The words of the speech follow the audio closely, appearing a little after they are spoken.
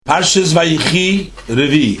Parshas Vayichi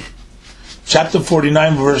Revi, chapter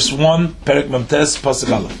 49, verse 1, Perek Memtes,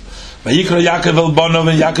 Pasuk Aleph. Vayikra Yaakov el Bonov,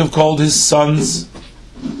 and Yaakov called his sons.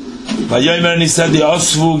 Vayomer, and he said, the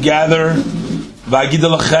Osvu gather. Vagid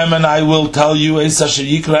Lachem, and I will tell you, Eis Asher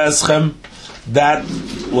Yikra Eschem, that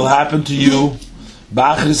will happen to you,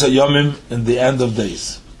 Ba'achris Hayomim, in the end of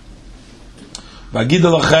days. Vagid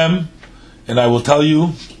Lachem, and I will tell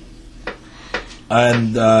you,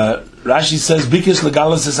 and Rashi says, Bikish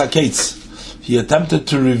legalis is haketz. He attempted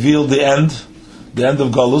to reveal the end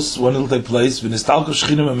of Galus, when it will take place. V'nistalko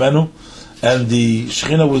shechina memenu, and the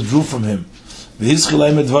Shechina withdrew from him.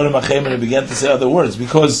 V'hischilei medvarim achem, and he began to say other words,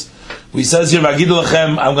 because he says here, V'agid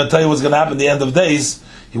lachem, I'm going to tell you what's going to happen at the end of days.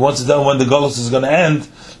 He wants to tell them when the Galus is going to end,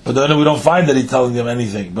 but then we don't find that he's telling them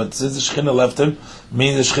anything. But since the Shechina left him,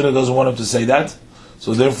 meaning the Shechina doesn't want him to say that,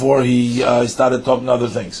 so therefore he started talking other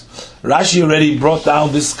things. Rashi already brought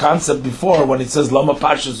down this concept before when it says Lama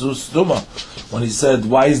Parshas Stuma. When he said,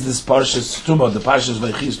 why is this Parshas Stuma, the Parshas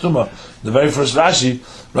Vayichi Stuma, the very first Rashi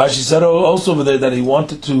said also over there that he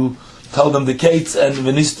wanted to tell them the Kates and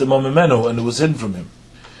Venista Momimenu, and it was hidden from him.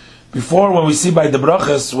 Before, when we see by the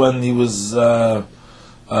Brachas, when he was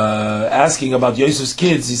asking about Yosef's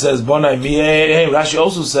kids, he says, Bonai mi. Rashi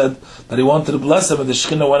also said that he wanted to bless him, and the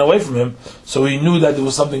Shechina went away from him, so he knew that there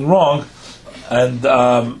was something wrong, and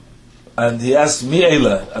he asked mi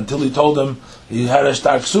eila, until he told him he had a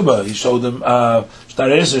shtar ksuba. He showed him shtar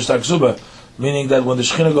ksuba, meaning that when the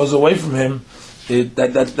Shechina goes away from him,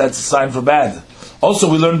 that's a sign for bad. Also,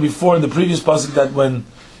 we learned before in the previous pasuk that when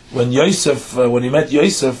Yosef, when he met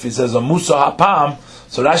Yosef, he says, Musa hapam.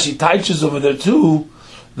 So Rashi teaches over there too,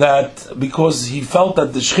 that because he felt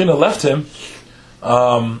that the Shechina left him,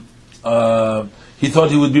 he thought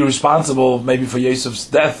he would be responsible maybe for Yosef's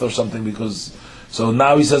death or something, so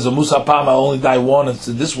now he says, Musa hapam, I'll only die once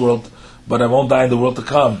in this world, but I won't die in the world to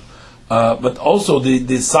come. But also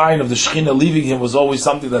the sign of the Shechina leaving him was always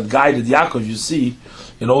something that guided Yaakov. You see,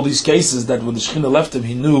 in all these cases, that when the Shechina left him,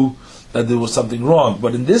 he knew that there was something wrong.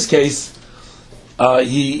 But in this case,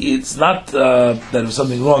 it's not that there was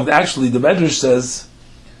something wrong. Actually, the Medrash says,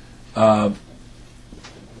 and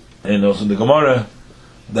also in the Gemara,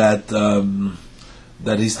 that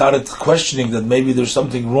he started questioning that maybe there's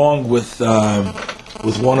something wrong with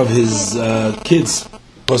one of his kids.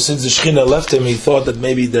 Because since the Shechina left him, he thought that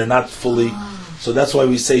maybe they're not fully. So that's why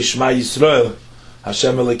we say Shema Yisrael,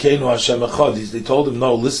 Hashem Elokeinu, Hashem Echad. They told him,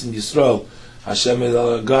 no, listen, Yisrael, Hashem is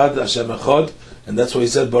God, Hashem Echad, and that's why he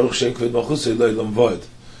said Baruch Shem Kved Malchusei Lo Yidlam Vod.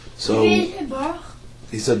 So he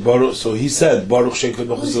said Baruch. So he said Baruch Shem Kved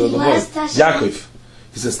Malchusei Lo Yidlam Vod. Yaakov.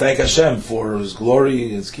 He says thank Hashem for His glory,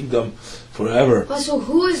 His kingdom forever. But so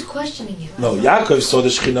who is questioning him? No, Yaakov saw the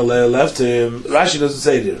Shechina left him. Rashi doesn't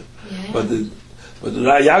say it here, but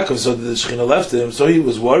Yaakov saw that the Shechina left him, so he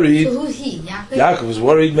was worried. So who's he? Yaakov was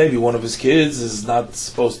worried. Maybe one of his kids is not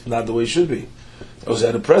the way it should be. He also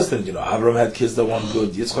had a precedent, Abraham had kids that weren't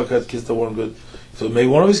good, Yitzchak had kids that weren't good, so maybe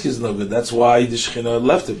one of his kids is not good. That's why the Shechina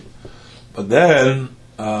left him. But then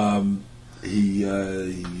he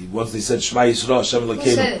once they said Shema Yisrael, Hashem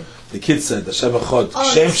Elokeinu, the kid said Hashem Echad,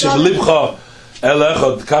 Shem Shebelibcha El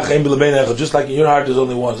Echad, Kach Ein B'Lebein Echad. Just like in your heart there's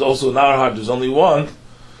only one, also in our heart there's only one.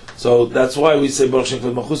 So that's why we say Baruch Shem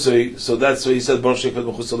Kved Malchusei. So that's why he said Baruch Shem Kved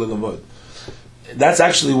Malchusei Lo Yidlam Vod. That's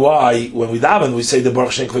actually why when we daven we say the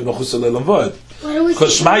Baruch Shem Kved Malchusei Lo Yidlam Vod.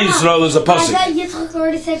 Because Shema Yisrael is a pasuk. I thought Yitzchak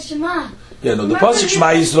already said Shema. Yeah, no, the pasuk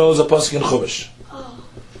Shema Yisrael is a pasuk in Chumash.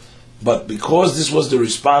 But because this was the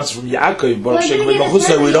response from Yaakov, Baruch Shem Kved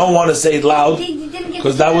Malchusei, we don't want to say it loud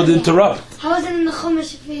because that would interrupt. How is it in the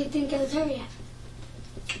Chumash if we didn't get the Torah yet?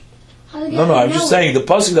 No, I'm just saying the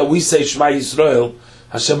pasuk that we say Shema Yisrael,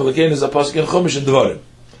 Hashem Elokeinu, is a pasuk in Chumash and Devarim.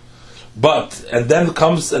 But and then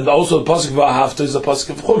comes and also the pasuk V'ahavta is a pasuk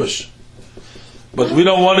of Chumash. But we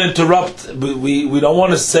don't want to interrupt. We don't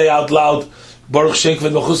want to say out loud Baruch Shem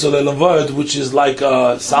Kved Malchusei Lo Yidlam Vod, which is like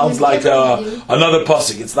sounds like another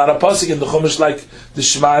pasuk. It's not a pasuk in the Chumash like the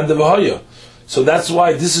Shema and the V'haya. So that's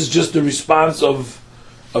why this is just the response of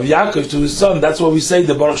Yaakov to his son. That's why we say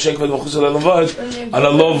the Baruch Shem Kved Malchusei Lo Yidlam Vod on a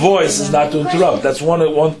low voice is not to interrupt. That's one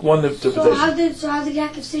interpretation. So how did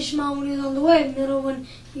Yaakov say Shema when he was on the way? Middle when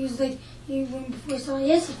he was like even before selling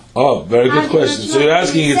Yosef. Oh, very good question. So you're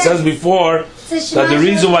asking. It says before that the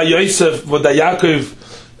reason why Yosef, but that Yaakov,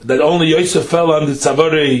 that only Yosef fell on the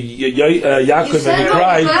tzavore Yaakov and he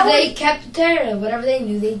cried. They kept Torah. Whatever they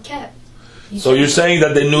knew, they kept. So you're saying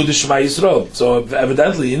that they knew the Shema Yisrael. So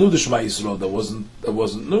evidently he knew the Shema Yisrael. That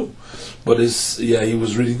wasn't new, but he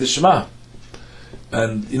was reading the Shema.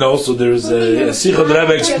 And so there is a Sicha. The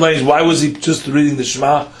Rebbe explains why was he just reading the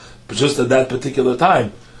Shema, but just at that particular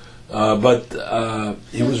time. but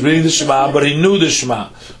he was reading the Shema, but he knew the Shema.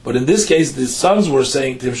 But in this case, the sons were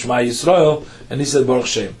saying to him Shema Yisrael, and he said Baruch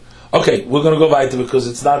Shem. Okay, we're going to go weiter because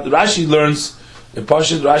it's not. Rashi learns in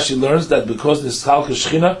Pashut. Rashi learns that because this Chalka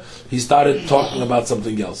Shechina, he started talking about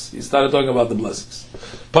something else. He started talking about the blessings.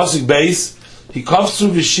 Pasuk Beis, he kafsu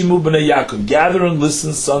v'shimu b'nei Yaakov. Gather and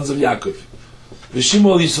listen, sons of Yaakov.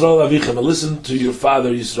 V'shimu Yisrael avichem, and listen to your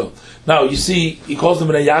father Yisrael. Now you see, he calls them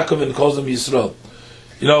b'nei Yaakov and he calls them Yisrael.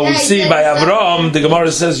 You know, we see by Avraham, the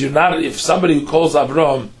Gemara says you're not. If somebody who calls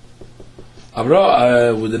Avraham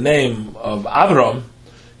with the name of Avram,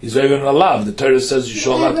 he's very on a lav. The Torah says you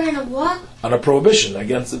shall not on a prohibition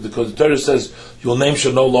against it because the Torah says your name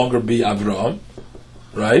shall no longer be Avraham,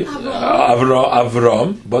 right?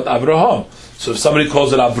 Avram, but Avraham. So if somebody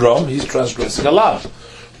calls it Avram, he's transgressing a lav.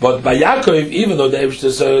 But by Yaakov, even though the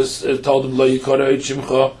Eibishter told him Lo Yikara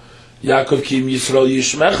Shimcha Yaakov Kim Yisrael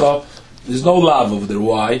Yishmecha, there's no lav over there.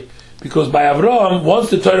 Why? Because by Avraham,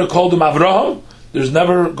 once the Torah called him Avraham, there's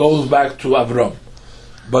never goes back to Avram.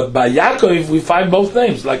 But by Yaakov, we find both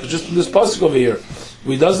names, like just in this pasuk over here.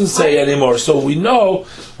 We doesn't say anymore. So we know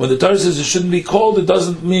when the Torah says it shouldn't be called, it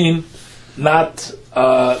doesn't mean not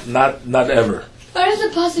ever. Where is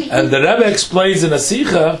the pasuk? And the Rebbe explains in a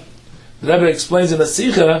Sikha, that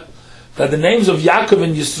the names of Yaakov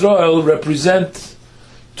and Yisrael represent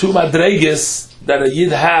two madreges that a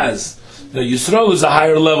Yid has. You know, Yisrael is a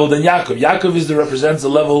higher level than Yaakov. Yaakov represents the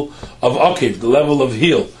level of Akiv, the level of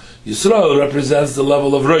heel. Yisrael represents the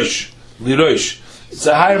level of Rosh, Lirosh. It's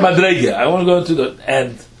a higher madrege. I want to go into the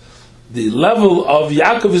end. The level of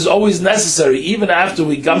Yaakov is always necessary. Even after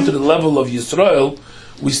we come to the level of Yisrael,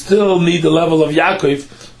 we still need the level of Yaakov.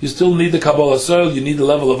 You still need the Kabbalah soil. You need the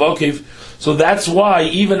level of Akiv. So that's why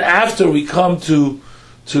even after we come to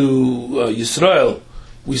Yisrael,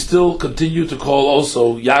 we still continue to call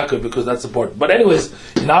also Yaakov because that's important. But anyways,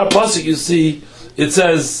 in our pasuk you see it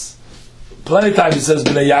says plenty of times it says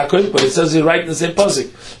Bnei Yaakov, but it says here right in the same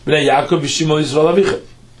pasuk Bnei Yaakov v'Shimon Yisrael avichem.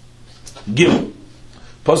 Gimel,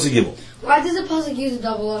 pasuk Gimel. Why does the pasuk use a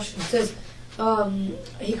double lashon? It says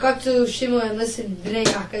he got to Shimon and listened Bnei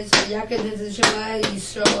Yaakov, so Yaakov did to Shimon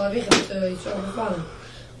Yisrael avichem to Yisrael the father.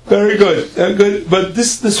 Very good, good. But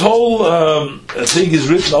this whole thing is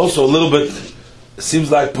written also a little bit.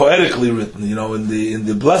 Seems like poetically written, you know, in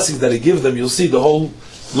the blessings that he gives them. You'll see the whole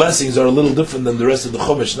blessings are a little different than the rest of the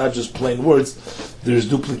Chumash, not just plain words. There's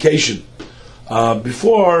duplication.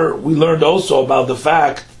 Before we learned also about the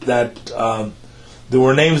fact that there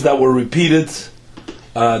were names that were repeated.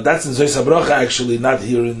 That's in Zois HaBracha actually, not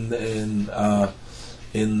here in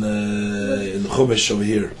Chumash over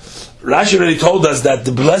here. Rashi already told us that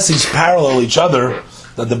the blessings parallel each other.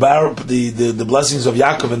 That the blessings of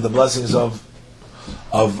Yaakov and the blessings of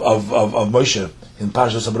Moshe in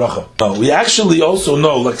Parshas HaBracha. We actually also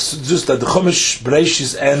know, like just that the Chumash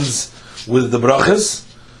Bereishis ends with the brachas,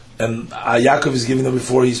 and Yaakov is giving them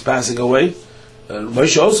before he's passing away.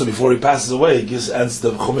 Moshe also, before he passes away, he ends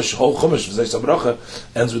the Chumash, whole Chumash Zois HaBracha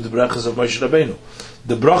ends with the brachas of Moshe Rabbeinu.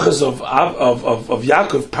 The brachas of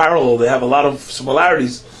Yaakov parallel; they have a lot of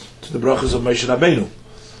similarities to the brachas of Moshe Rabbeinu.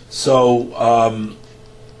 So.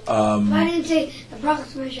 Why didn't say the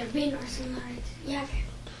brachas of Moshe Rabbeinu are similar to Yaakov?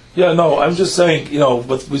 Yeah, no, I'm just saying, you know,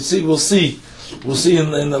 but we'll see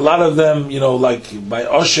in a lot of them, you know, like by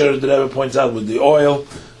Osher, the Rebbe points out with the oil,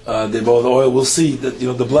 they both oil. We'll see that, you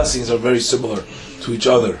know, the blessings are very similar to each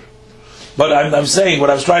other. But I'm saying, what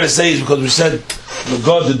I was trying to say is because we said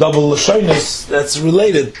the double lashonis, that's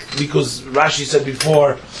related because Rashi said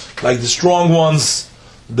before, like the strong ones,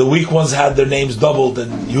 the weak ones had their names doubled,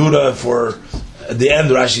 and Yehuda for. At the end,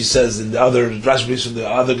 Rashi says in the other Rashi from the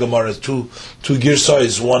other Gemara, two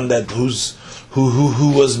girsais, one that who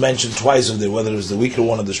was mentioned twice of there, whether it was the weaker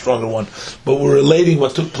one or the stronger one. But we're relating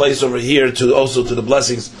what took place over here to also to the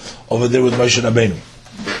blessings over there with Moshe Rabbeinu.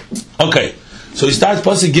 Okay, so he starts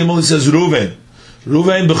pasuk Gimel. He says, Reuven,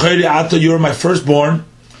 b'chayri ata, you're my firstborn.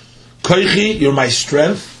 Koichi, you're my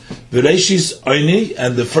strength. V'reishis oini,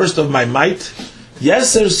 and the first of my might.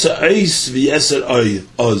 Yeser sa'is v'yeser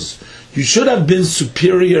oz. You should have been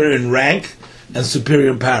superior in rank and superior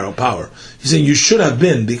in power. He's saying you should have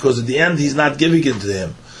been, because at the end he's not giving it to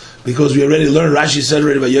him. Because we already learned, Rashi said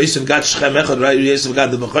already, Yosef got Shechem Echad, right? Yosef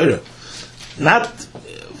got the Mechayra. Not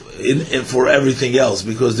for everything else,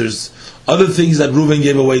 because there's other things that Reuven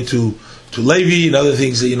gave away to Levi, and other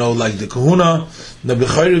things that, you know, like the Kahuna, the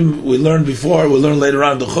Bechayrim, we learned later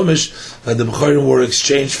on in the Chumash, that the Bechayrim were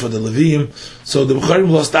exchanged for the Leviim. So the Bechayrim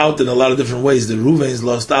lost out in a lot of different ways. The Reuvens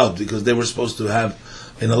lost out, because they were supposed to have,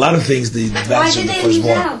 in a lot of things, the advantage of the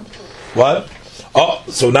firstborn. What? Oh,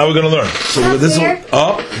 so now we're going to learn. So Not this fear? is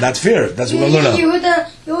not fear. That's what we're going to learn now.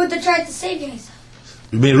 Yehuda tried to save himself.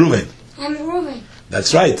 You mean Reuven? I'm Reuven.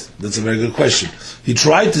 That's right. That's a very good question. He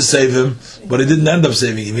tried to save him, but he didn't end up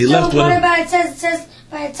saving him. He left What when. about it says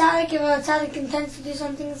by a tzaddik, if a tzaddik intends to do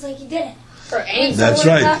something, it's like he did it. For anything. That's So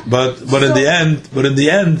what right. about- But in the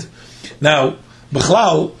end, now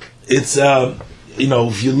Bechlal, it's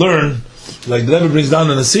if you learn, like the Rebbe brings down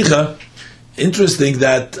in the Sikha, interesting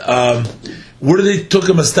that where did they took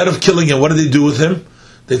him instead of killing him? What did they do with him?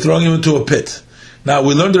 They throw him into a pit. Now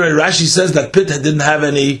we learned already. Rashi says that pit didn't have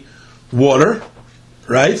any water,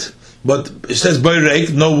 right? But it says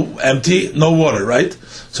Bayreik, no empty, no water, right?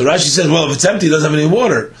 So Rashi says, well, if it's empty, it doesn't have any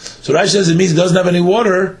water. So Rashi says it means it doesn't have any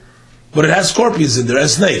water, but it has scorpions in there, it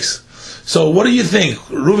has snakes. So what do you think?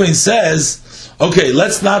 Reuven says, okay,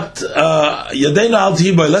 let's not Yadeina al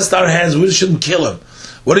Tiboy, let's start our hands, we shouldn't kill him.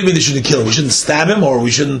 What do you mean they shouldn't kill him? We shouldn't stab him, or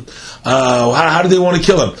we shouldn't how do they want to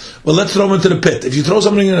kill him? Well, let's throw him into the pit. If you throw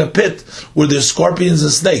somebody in a pit where there's scorpions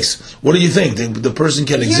and snakes, what do you think? The person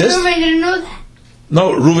can exist? Reuven didn't know that.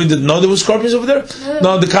 No, Reuven didn't know there were scorpions over there?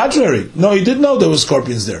 No, on the contrary. No, he didn't know there were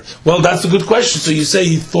scorpions there. Well, that's a good question. So you say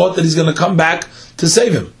he thought that he's going to come back to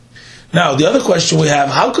save him. Now, the other question we have,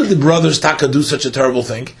 how could the brothers Taka do such a terrible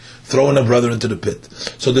thing? Throwing a brother into the pit.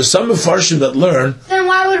 So there's some Mefarshim that learn. Then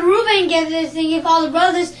why would Reuven get this thing if all the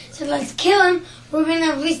brothers said, let's kill him? Reuven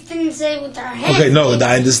at least didn't say it with our hands. Okay, no,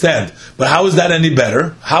 I understand. But how is that any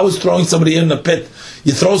better? How is throwing somebody in a pit?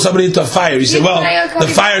 You throw somebody into a fire, you say, well, the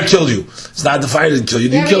fire killed you. It's not the fire didn't kill you,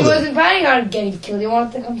 you killed him. He wasn't planning on getting killed. He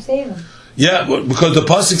wanted to come save him. Yeah, because the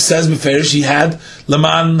pasuk says Meferish he had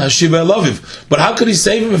Laman Hashiba Eloviv. But how could he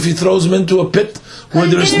save him if he throws him into a pit where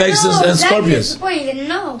there are snakes and scorpions? That's the point, he didn't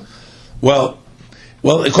know. Well,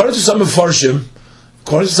 according to some Mefarshim,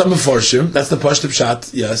 that's the Pashtup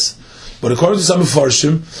Pshat, yes. But according to some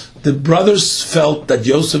Mefarshim, the brothers felt that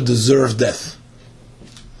Yosef deserved death.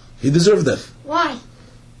 He deserved death. Why?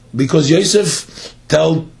 Because Yosef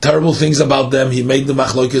told terrible things about them. He made the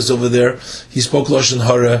machlokes over there. He spoke Lashon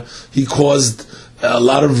Hara. He caused a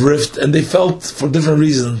lot of rift, and they felt, for different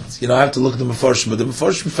reasons, I have to look at the Mefarshim, but the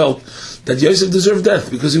Mefarshim felt that Yosef deserved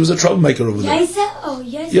death because he was a troublemaker over there. Yosef? Oh,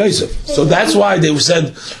 Yosef. Yosef. So that's why they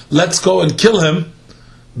said, let's go and kill him,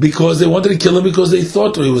 because they wanted to kill him because they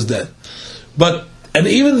thought he was dead. And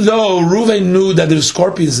even though Reuven knew that there's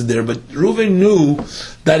scorpions in there, but Reuven knew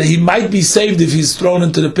that he might be saved if he's thrown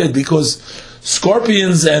into the pit, because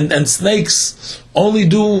scorpions and snakes only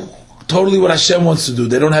do totally what Hashem wants to do.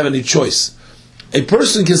 They don't have any choice. A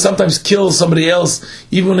person can sometimes kill somebody else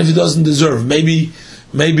even if he doesn't deserve. Maybe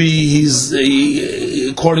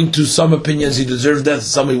according to some opinions, he deserves death,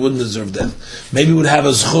 some he wouldn't deserve death. Maybe he would have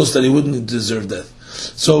a zchus that he wouldn't deserve death.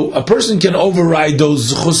 So a person can override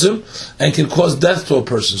those zchusim and can cause death to a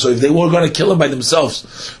person. So if they were going to kill him by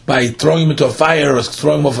themselves, by throwing him into a fire or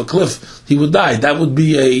throwing him off a cliff, he would die. That would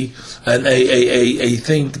be a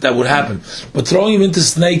thing that would happen. But throwing him into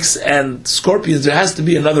snakes and scorpions, there has to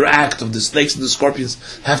be another act of the snakes and the scorpions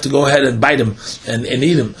have to go ahead and bite him and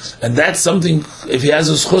eat him. And that's something, if he has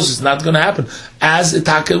a zchus, it's not going to happen. As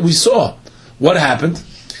Itaka we saw. What happened?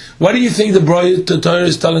 What do you think the Torah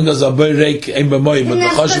is telling us that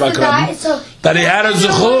he had a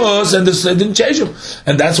zechus and this didn't change him,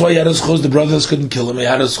 and that's why he had a zechus. The brothers couldn't kill him. He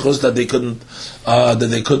had a zechus that they couldn't.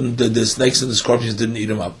 The snakes and the scorpions didn't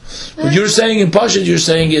eat him up. What you're saying in Pashut, you're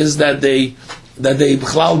saying is that they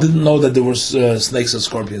Bichlal didn't know that there were snakes and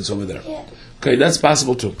scorpions over there. Yeah. Okay, that's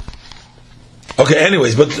possible too. Okay,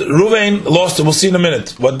 anyways, but Reuven lost him. We'll see in a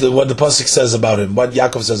minute what the pasuk says about him, what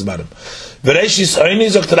Yaakov says about him. V'reishis oini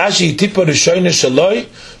zokt Rashi tipa rishoyne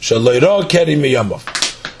shaloi ra keri miyamov.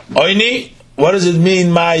 Oini, what does it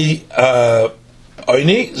mean? My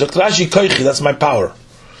oini zokt Rashi koichi. That's my power.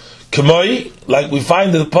 K'moi, like we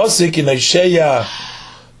find in the pasuk in Isaiah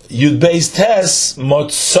Yud Beis Tes,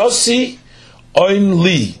 motsosi oin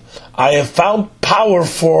li. I have found power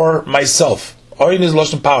for myself. Oin is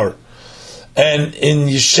lashon power. And in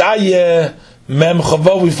Yeshaya Mem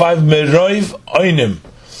Chava we find Meroiv Oinim,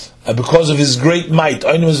 because of his great might.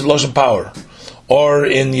 Oinim is lashon power. Or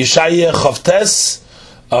in Yeshaya Chavtes,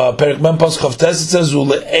 Perek Mem Pas Chavtes, it says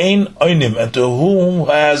Ule'ein Oinim, and to whom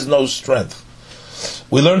has no strength.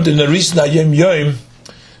 We learned in the recent Hayom Yom,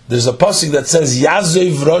 there's a pasuk that says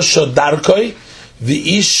Yazev Rosho Darkoi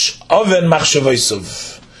V'ish Oven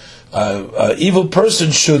Machshavosov. Evil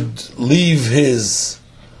person should leave his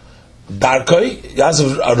Darkoi,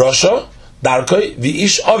 Yazav Rosha, Darkoi,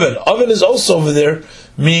 V'ish Oven. Oven is also over there,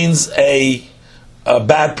 means a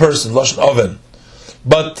bad person, Lashon Oven.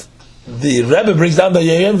 But the Rebbe brings down the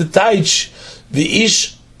Yayim, the Taich,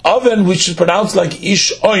 V'ish Oven, which is pronounced like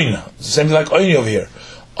ish oin, same thing like oini over here.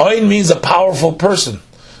 Oin means a powerful person,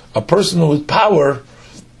 a person with power.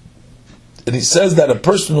 And he says that a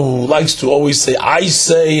person who likes to always say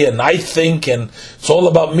and I think, and it's all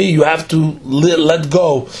about me, you have to let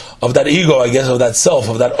go of that ego, I guess, of that self,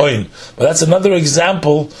 of that oin. But that's another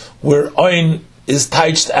example where oin is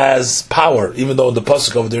touched as power, even though in the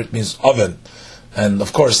pasuk over there it means oven. And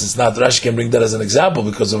of course, it's not, Rashi can bring that as an example,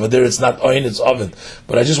 because over there it's not oin, it's oven.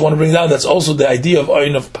 But I just want to bring down, that's also the idea of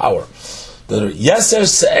oin, of power. Yeser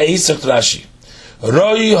se'ei, sagt Rashi.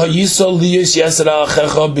 Roi ha'yisol liyos yeser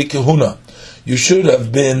al'achecha b'kehuna. You should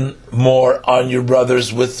have been more on your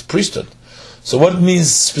brothers with priesthood. So what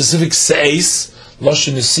means specific se'eis?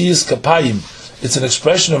 Loshen nesiyas kapayim. It's an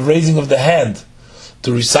expression of raising of the hand.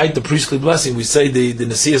 To recite the priestly blessing, we say the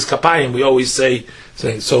nesiyas kapayim, we always say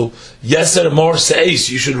so yeser more se'eis,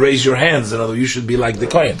 you should raise your hands, in other words, you should be like the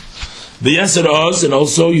kohen. The yeser oz, and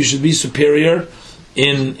also you should be superior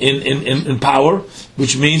in power,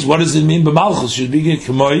 which means, what does it mean? B'malchus, should be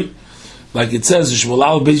k'moi, like it says,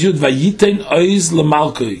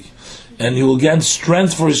 and he will gain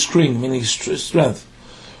strength for his string, meaning strength.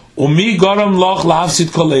 Umi garam loch la'afsid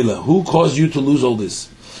kolela. Who caused you to lose all this?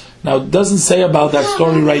 Now, it doesn't say about that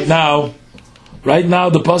story right now. Right now,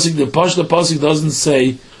 the pasuk doesn't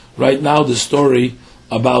say right now the story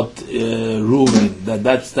about Reuben.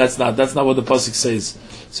 That's not what the pasuk says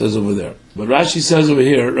over there. But Rashi says over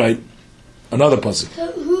here, right? Another pasuk.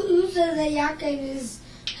 So who says that Yaakov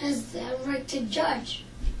has the right to judge?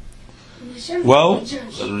 Well,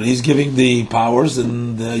 he's giving the powers,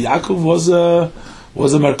 and Yaakov was a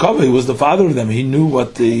Merkava. He was the father of them. He knew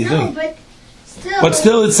what the thing. But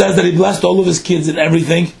still, it says that he blessed all of his kids and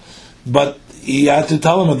everything. But he had to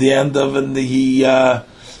tell him at the end of, and he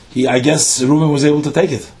I guess Reuben was able to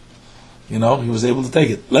take it. He was able to take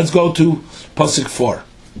it. Let's go to pasuk 4,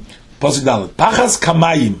 pasuk Dalet. Pachas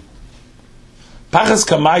kamayim. Pachas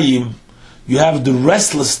kamayim. You have the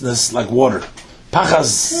restlessness like water.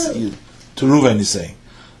 Pachas to Reuben is saying,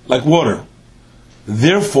 like water.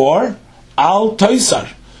 Therefore, al toisar,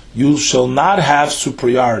 you shall not have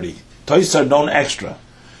superiority. Toisar, don't extra.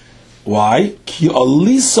 Why? Ki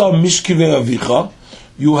alisa mishkive avicha,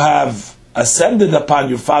 you have ascended upon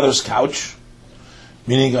your father's couch,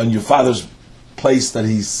 meaning on your father's place that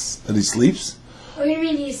he sleeps. What do you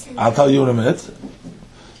mean he ascended? I'll tell you in a minute.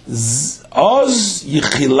 Oz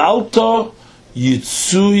yichilalto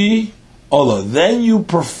yitzui ola. Then you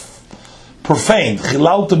profaned.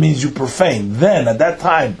 Chilalto means you profaned. Then, at that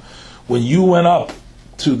time, when you went up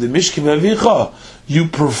to the Mishkiv Avicha, you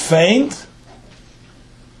profaned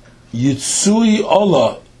Yitzui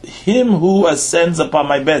Ola, him who ascends upon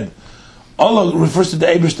my bed. Ola refers to the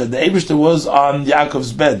Eibishter. The Eibishter was on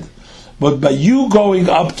Yaakov's bed. But by you going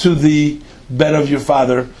up to the bed of your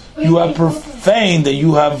father, you have profaned and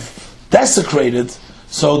you have desecrated,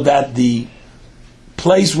 so that the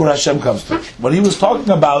place where Hashem comes to. What he was talking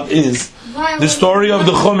about is the story of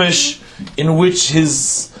the Chumash, in which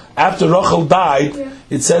after Rachel died,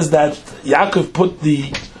 it says that Yaakov put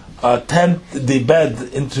the tent, the bed,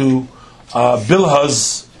 into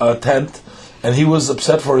Bilhah's tent, and he was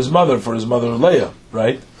upset for his mother Leah,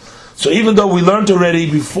 right? So even though we learned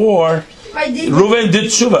already before, Reuven did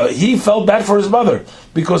tshuva, he felt bad for his mother,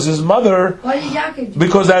 because his mother,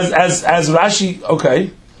 because as Rashi,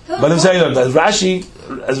 okay, but as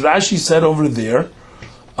Rashi said over there,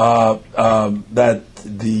 that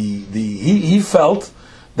he felt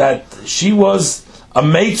that she was a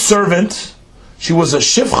maid servant, she was a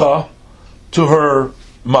shivcha to her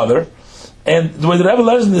mother, and the way the Rebbe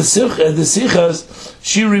learns in the Sichas,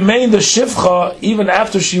 she remained a shivcha even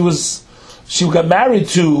after she got married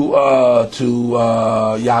to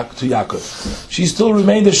Yaakov. She still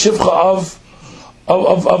remained a shivcha of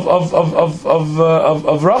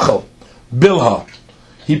Rachel, Bilhah.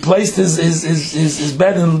 He placed his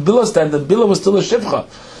bed in Bilhah's tent, and Bilhah was still a shivcha.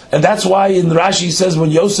 And that's why in Rashi he says,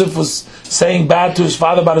 when Yosef was saying bad to his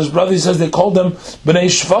father about his brother, he says they called them Bnei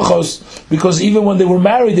Shvachos, because even when they were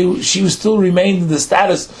married, she still remained in the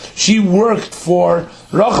status. She worked for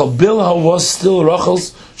Rachel. Bilhah was still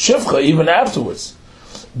Rachel's shivcha even afterwards.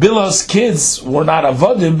 Bilhah's kids were not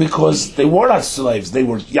avodim because they were not slaves. They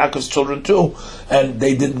were Yaakov's children too, and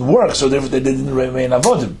they didn't work, so therefore they didn't remain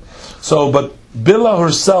avodim. So, but Bilhah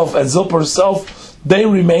herself and Zilpah herself, they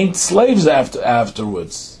remained slaves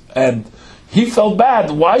afterwards. And he felt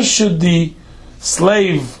bad. Why should the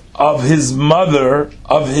slave of his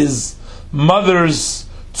mother's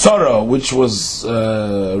tzara, which was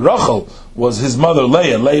Rachel, was his mother,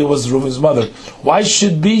 Leah. Leah was Reuven's mother. Why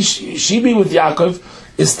should she be with Yaakov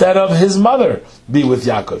instead of his mother be with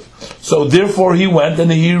Yaakov? So therefore he went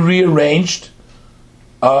and he rearranged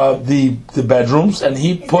the bedrooms, and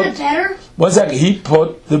he put. Is that better? 1 second. He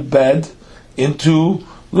put the bed into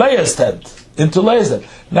Leah's tent.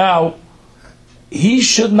 Now, he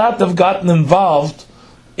should not have gotten involved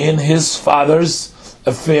in his father's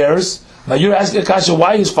affairs. Now you're asking Akasha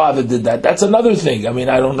why his father did that. That's another thing. I mean,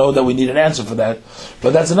 I don't know that we need an answer for that,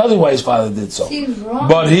 but that's another why his father did so. Seems wrong.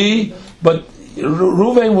 But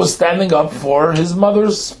Reuven was standing up for his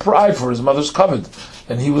mother's pride, for his mother's covet,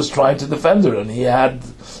 and he was trying to defend her, and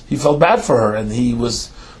he felt bad for her, and he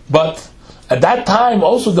was. But at that time,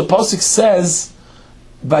 also the pasuk says,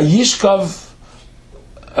 "Vayishkav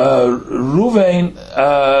Reuven,"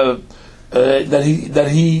 that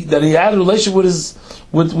he had a relationship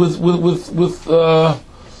with her,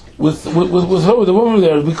 with the woman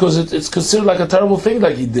there, because it's considered like a terrible thing,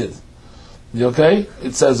 like he did. Okay,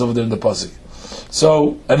 it says over there in the pasuk.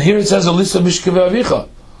 So, and here it says, "Alisa mishkevei avicha."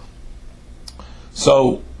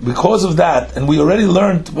 So, because of that, and we already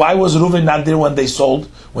learned why was Reuven not there when they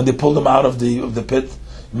pulled him out of the pit.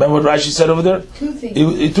 Remember what Rashi said over there? Two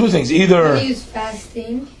things. Two things. Either He was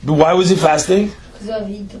fasting why was he fasting? because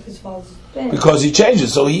he took his father's bed. Because he changed it,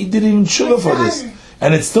 so he didn't even sugar for this,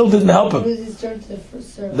 and it still didn't help It him. was his turn to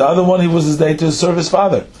serve. The other one, he was his day to serve his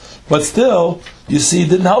father, but still, you see, it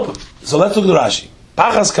didn't help him. So let's look at Rashi.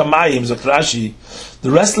 Pachas kamayim, zok Rashi,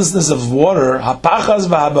 the restlessness of water, hapachas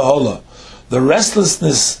v'habehola, the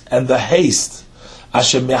restlessness and the haste,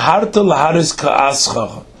 asher meharta laharis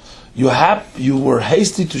ka'ascha, you were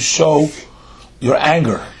hasty to show your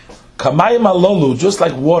anger. Kamayim alolu, just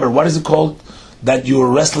like water. What is it called? That your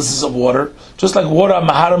restlessness of water, just like water,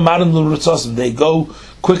 they go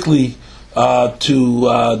quickly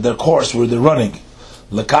to their course where they're running.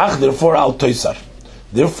 Lekach, therefore, al toisar.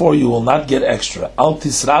 Therefore, you will not get extra. Al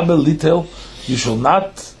tisrabe litel, you shall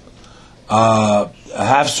not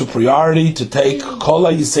have superiority to take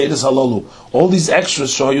kola yisedes halolu. All these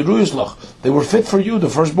extras, they were fit for you, the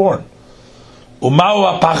firstborn.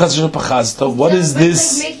 Umau apachas shepachazta. What is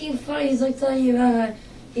this? He's like making fun. He's like telling you,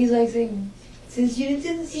 he's like saying, since you didn't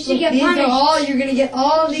do this, You should get These are punished. you're gonna get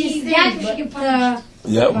all these Yeah, things. you should get But, punished.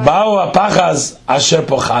 Yeah, Ba'u apachas asher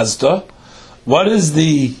pochazta. What is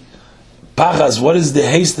the pachas? What is the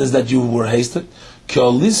hasteness that you were hasted?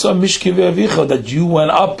 Kiolisa mishkivei avicha, that you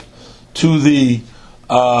went up to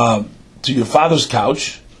your father's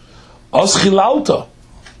couch. Oschilalta.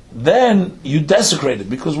 Then you desecrated,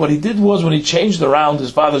 because what he did was, when he changed around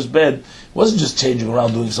his father's bed, it wasn't just changing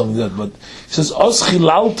around doing something like that, but he says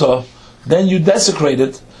oschilalta. Then you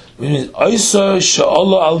desecrated. Oisa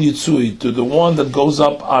sha'ala al yitzui, to the one that goes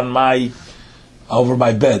up on over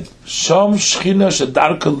my bed. Sham shchina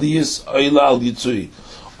shadarka liyis oila al yitzui.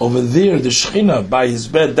 Over there, the shchina by his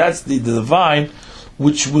bed, that's the divine,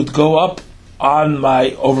 which would go up on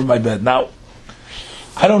over my bed. Now,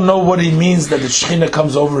 I don't know what he means that the shchina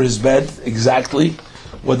comes over his bed exactly,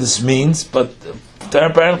 what this means, but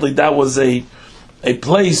apparently that was a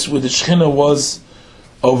place where the shchina was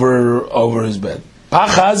over his bed.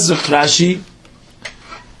 Pachaz Rashi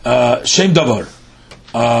Shem Davar.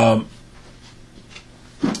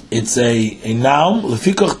 It's a noun.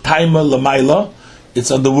 Lefikach taima lamaila.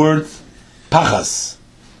 It's on the word pachas.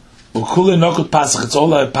 Ukule nokut pasach. It's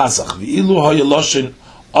all a pasach. V'ilu hayaloshin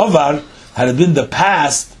avar. Had it been the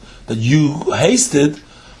past that you hasted,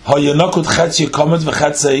 hayanokut chetzi komet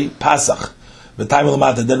v'chetzei pasach. The time of the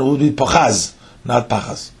matter, then it would be pachaz, not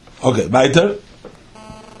pachas. Okay, weiter.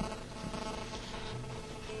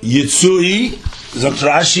 Yitzui, Zok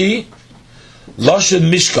Rashi, Loshen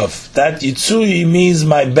Mishkov. That Yitzui means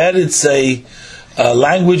my bed. It's a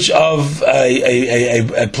language of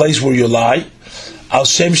a place where you lie. Al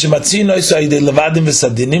Shem Shematzino Isaide Levadim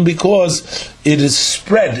V'Sadinim, because it is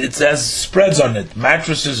spread. It has spreads on it,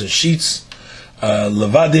 mattresses and sheets.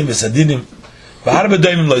 Levadim V'Sadinim.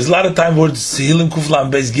 There's a lot of time words Sihilim Kufla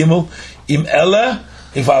and Beis Gimel. Im Ella,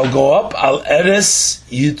 if I'll go up, Al Eres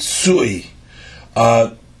Yitzui.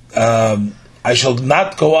 I shall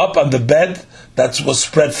not go up on the bed that was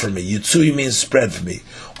spread for me. Yitzui means spread for me.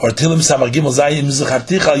 Or Tilim Samach Gimel Zayim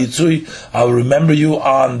Zechartich Al Yitzui. I will remember you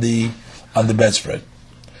on the bedspread.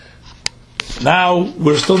 Now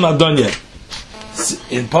we're still not done yet.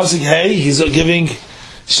 In Pasuk Hey, he's giving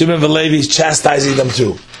Shimon and Levi, he's chastising them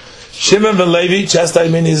too. Shimon and Levi,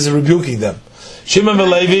 chastising means he's rebuking them. Shimon and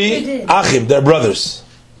Levi, Achim, they're brothers.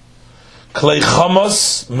 Klei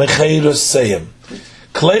Chamos Mecheiros Seyim.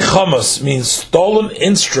 Klei Chamos means stolen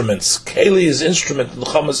instruments. Keli is instrument, and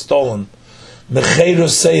Chamos stolen.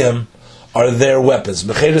 Mecheiros Seyim are their weapons.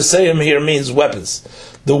 Becheresayim here means weapons.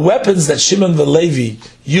 The weapons that Shimon and Levi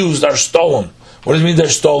used are stolen. What does it mean they're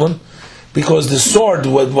stolen? Because the sword,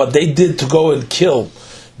 what they did to go and kill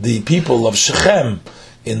the people of Shechem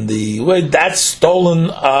in the way, that's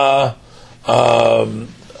stolen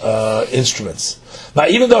instruments. Now,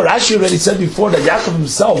 even though Rashi already said before that Yaakov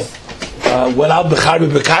himself went out Becharbi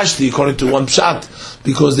Bekashti, according to one pshat,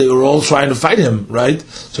 because they were all trying to fight him, right?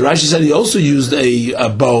 So Rashi said he also used a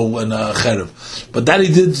bow and a cherev, but that he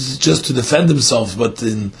did just to defend himself. But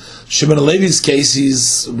in Shimon and Levi's case,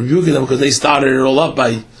 he's rebuking them because they started it all up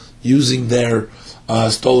by using their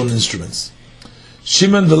stolen instruments.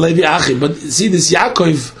 Shimon the Levi Achim, but see this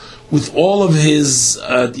Yaakov, with all of his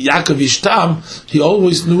Yaakov Ishtam, he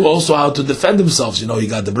always knew also how to defend himself. You know, he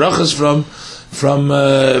got the brachas from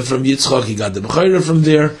Yitzchak, he got the Bechorah from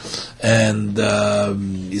there, and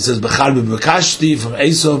he says Becharbi Bekashti from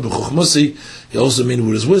Esav Bechuchmusi. He also means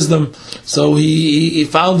with his wisdom. So he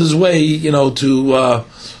found his way, you know, to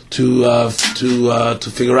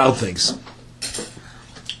figure out things.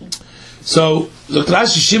 So the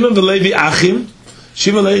class Shimon and Levi Achim.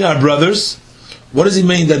 Shimon and Levi are brothers. What does he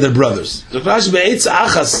mean that they're brothers? The class Be'etz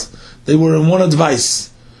Achas. They were in one advice.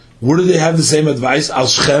 Where did they have the same advice? Al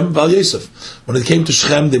Shechem, Val Yosef. When it came to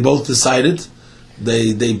Shechem, they both decided.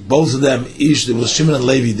 They both of them, there was Shimon and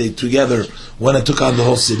Levi, they together went and took on the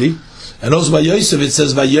whole city. And also by Yosef, it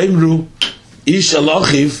says, Vayomru Ish Al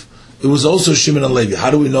Achiv, it was also Shimon and Levi.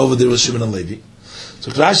 How do we know that there was Shimon and Levi?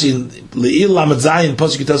 So Rashi in Le'il Lamed Zayin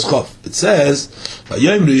Pasuk Yitaz Chof, it says,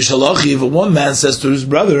 Vayomru Ish Al Achiv, one man says to his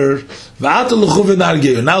brother, Va'ata L'chuv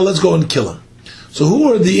V'nargeyu, now let's go and kill him. So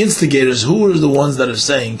who are the instigators? Who are the ones that are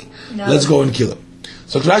saying, let's go and kill him?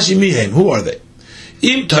 So Rashi Mihem, who are they?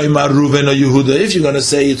 Im Taimar Ruven or Yehuda, if you're going to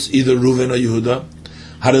say it's either Ruven or Yehuda,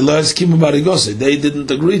 they didn't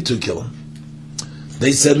agree to kill him.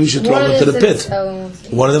 They said we should throw him into the pit.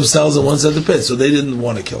 One of them sells and one said the pit, so they didn't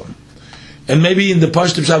want to kill him. And maybe in the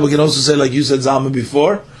Pashtum Shah we can also say, like you said, Zalman,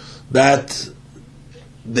 before, that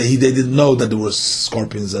they didn't know that there were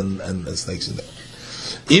scorpions and snakes in there.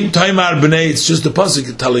 Im Taimar B'nei, it's just the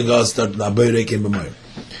pasuk telling us that Nabeirei came b'mayim,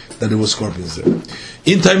 that there were scorpions there.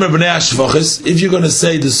 In Taimar B'nei Ashvachis, if you're going to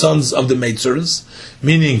say the sons of the maidservants,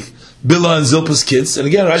 meaning Bilhah and Zilpah's kids, and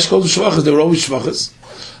again Rashi called them Shvachis, they were always Shvachis.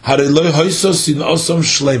 Hareloi Hoisos in Osam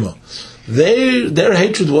Shlema. Their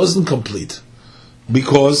hatred wasn't complete.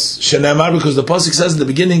 Because the pasuk says in the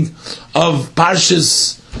beginning of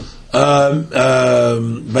Parshas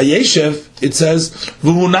Vayeshev, it says,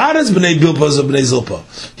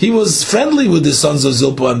 he was friendly with the sons of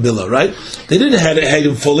Zilpah and Bilhah, right? They didn't hate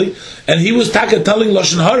him fully, and he was telling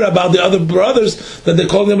Lashon Hara about the other brothers that they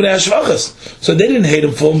called them Bnei Ashvachas. So they didn't hate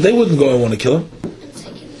him fully, they wouldn't go and want to kill him.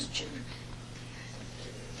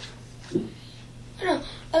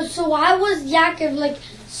 So why was Yaakov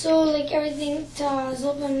everything to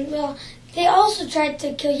Zilpah and Bilhah? They also tried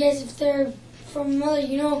to kill Yosef. They're from mother,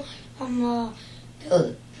 from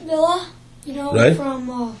Bilhah, right? From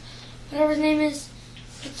whatever his name is.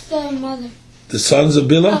 It's the mother. The sons of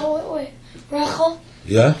Bilhah? Oh, wait. Rachel.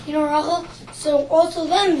 Yeah. Rachel. So also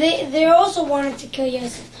them, they also wanted to kill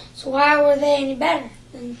Yosef. So why were they any better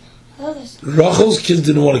than others? Rachel's kids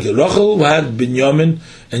didn't want to kill. Rachel had Binyamin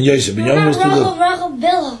and Yosef. Binyamin was too little. Rachel,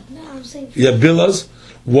 Bilhah. No, I'm saying. Yeah, Bilhah's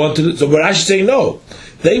wanted it. So we're actually saying no.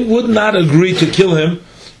 They would not agree to kill him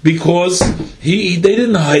because they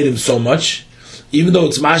didn't hate him so much. Even though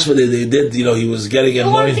it's mashma, they did, he was getting annoyed.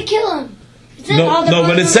 They wanted to kill him. No,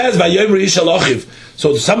 but it says Vayomru Ish Al Achiv.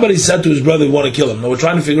 So somebody said to his brother, we want to kill him. Now we're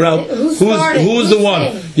trying to figure out who's the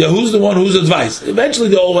one. Yeah, who's the one whose advice. Eventually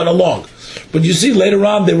they all went along. But you see, later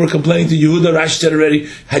on they were complaining to Yehuda. Rashi said already,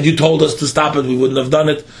 had you told us to stop it, we wouldn't have done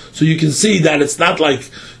it. So you can see that it's not like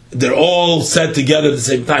they're all said together at the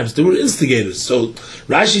same time. So they were instigators. So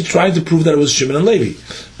Rashi trying to prove that it was Shimon and Levi.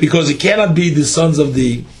 Because it cannot be the sons of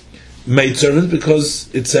the maidservants, because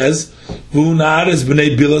it says, V'unar is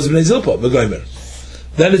b'nei Bilhah b'nei Zilpah.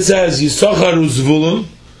 Then it says, Yisachar u'Zvulun.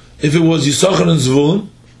 If it was Yisachar and Zvulun,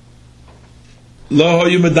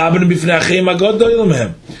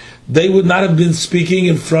 they would not have been speaking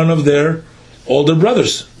in front of their older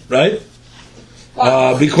brothers, right?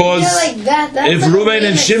 Because if Reuven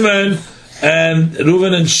and Shimon and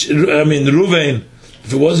Reuven,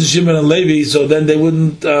 if it wasn't Shimon and Levi, so then they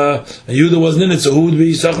wouldn't, and Yehuda wasn't in it, so who would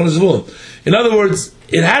be Yisachar and Zvulun? In other words,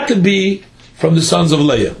 it had to be from the sons of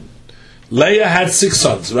Leah. Leah had 6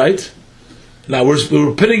 sons, right? Now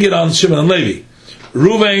we're pinning it on Shimon and Levi.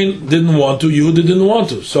 Reuven didn't want to, Yehuda didn't want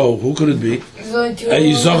to, so who could it be?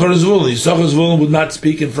 Yisachar and Zvulun. Yisachar and Zvulun would not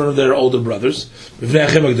speak in front of their older brothers.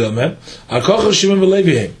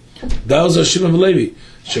 Those are Shimon and Levi.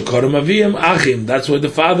 Shekorim avim achim. That's why the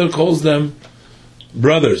father calls them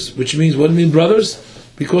brothers. Which means, what do you mean brothers?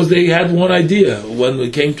 Because they had one idea. When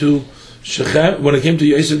it came to Shechem, when it came to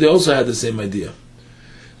Yosef, they also had the same idea.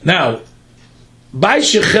 Now, by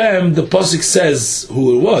Shechem, the pasuk says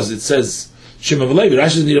who it was. It says Shimon and Levi.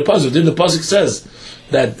 Rashi doesn't need a pasuk. Then the pasuk says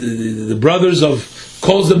that the brothers of,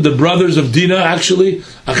 calls them the brothers of Dinah. Actually,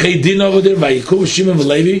 Achei Dinah over there by Yikuv Shimon and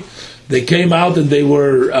Levi. They came out and they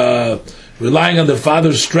were relying on their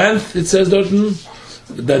father's strength. It says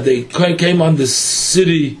that they came on the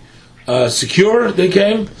city secure. They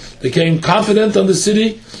came confident on the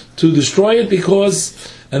city to destroy it because,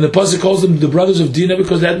 and the pasuk calls them the brothers of Dinah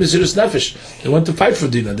because they had Mesiras Nefesh. They went to fight for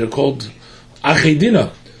Dinah. They're called Achei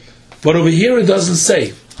Dinah. But over here it doesn't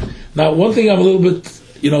say. Now, one thing I'm a little bit,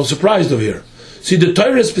 surprised over here. See, the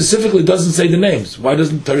Torah specifically doesn't say the names. Why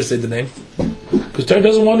doesn't the Torah say the name? Because Torah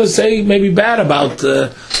doesn't want to say maybe bad about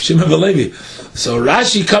Shimon and Levi. So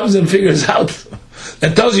Rashi comes and figures out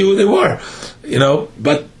and tells you who they were.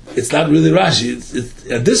 But it's not really Rashi. It's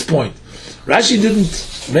at this point, Rashi didn't.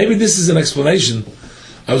 Maybe this is an explanation.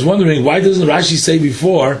 I was wondering, why doesn't Rashi say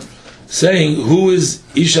before, saying who is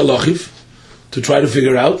Isha Lochiv, to try to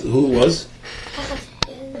figure out who it was?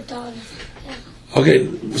 Okay,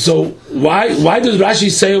 so why does Rashi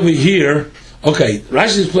say over here? Okay,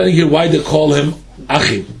 Rashi is explaining here why they call him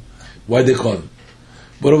Achim, why they call him.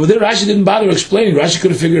 But over there, Rashi didn't bother explaining. Rashi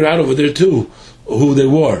could have figured out over there too who they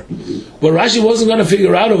were. But Rashi wasn't going to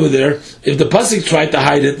figure out over there if the pasuk tried to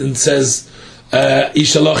hide it and says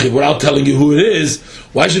Isha Lochiv without telling you who it is.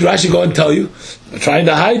 Why should Rashi go and tell you? Trying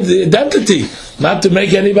to hide the identity, not to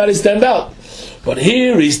make anybody stand out. But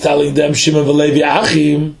here he's telling them Shimon and Levi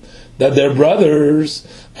Achim, that they're brothers,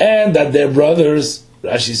 and that they're brothers.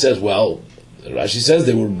 Rashi says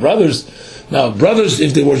they were brothers. Now, brothers,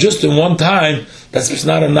 if they were just in one time, that's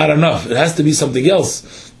not enough. It has to be something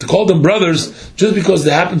else. To call them brothers, just because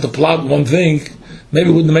they happen to plot one thing, maybe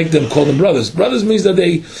wouldn't make them call them brothers. Brothers means that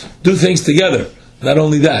they do things together. Not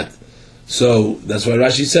only that. So, that's why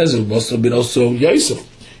Rashi says it must have been also Yosef.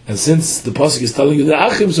 And since the pasuk is telling you the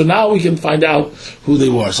Achim, so now we can find out who they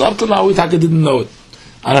were. So up to now, we didn't know it.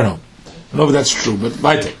 I don't know. I don't know if that's true, but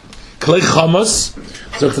weiter. Klei Chamas,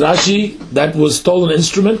 sagt Rashi, that was stolen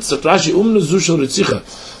instrument. Sagt Rashi, Zushel Ritzicha.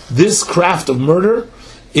 This craft of murder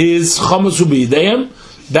is Chamas Ubiyideim.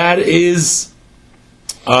 That is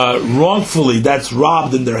wrongfully, that's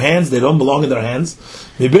robbed in their hands. They don't belong in their hands.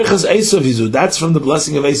 Mibirchas Esav Hizu. That's from the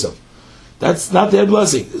blessing of Esav. That's not their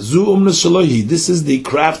blessing. Zu Shalohi. This is the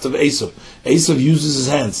craft of Esav. Esav uses his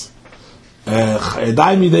hands.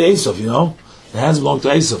 Edaimi de Esav, the hands belong to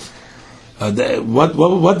Esav. What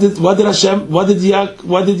did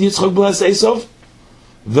Yitzchak bless Esav?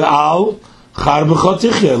 Ve'al char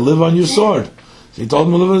b'chotichya, live on your sword. So he told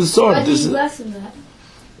him to live on the sword. Why did he bless him that?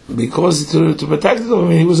 Because to protect him.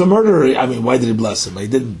 He was a murderer. Why did he bless him? He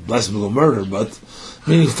didn't bless him to go murder, but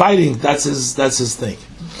meaning fighting. That's his thing.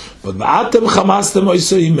 But but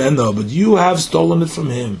you have stolen it from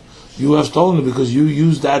him. You have stolen it because you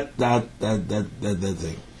used that thing.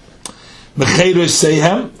 Mecheru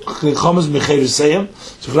Seihem, Chamas Mecheru Seihem.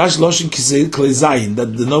 So Rashi Loshin Klei Zayin,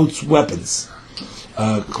 that denotes weapons.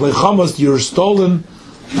 Klei Chamas, your stolen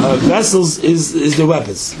vessels is the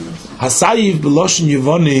weapons. Hasayiv Beloshin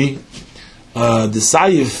Yevoni, the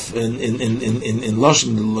Sayif in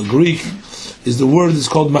Loshin, the Greek, is the word is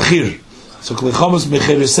called Machir. So Klei Chamas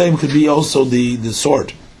Mecheru Seihem could be also the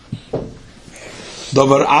sword.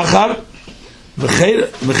 Dovar Achar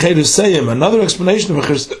Mecheru Seihem. Another explanation of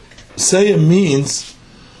Mecheru Seihem means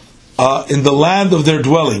in the land of their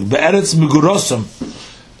dwelling. Be'eretz Megurosam.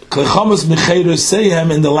 Klei Chamas Mecheru Seihem,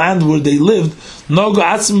 in the land where they lived. Noga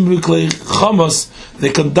Atzim Klei Chamas, they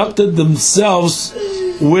conducted themselves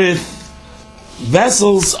with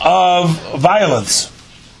vessels of violence.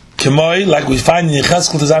 Kemoi, like we find in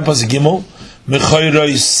Yechezkel Tzayin Pasuk Gimel,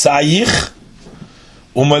 Mecheru Sayich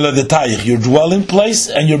Umaladetayich, your dwelling place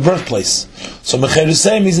and your birthplace. So Mecheru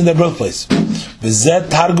Seihem is in their birthplace. V'zet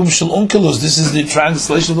Targum Shel Onkelos, this is the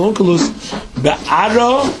translation of Onkelos.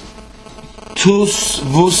 Be'aro tus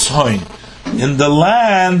vus hoin, in the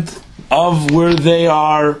land of where they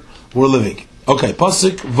were living. Okay,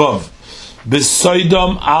 Pasuk Vav.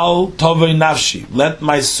 B'soidom al tovei nafshi, let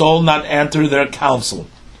my soul not enter their counsel.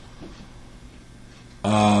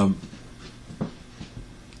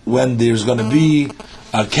 When there's going to be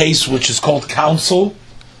a case which is called counsel,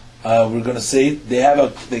 we're going to say they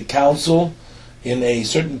have the counsel in a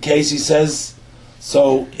certain case. He says,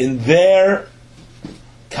 so in their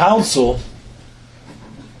counsel,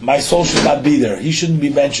 my soul should not be there. He shouldn't be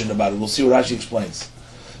mentioned about it. We'll see what Rashi explains.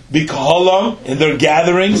 bikaholam, in their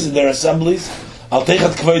gatherings, in their assemblies, Al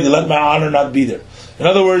Teichat Kvodi, let my honor not be there. In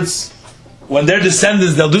other words, when their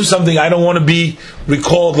descendants, they'll do something, I don't want to be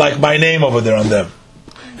recalled like my name over there on them.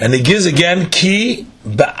 And he gives again, Ki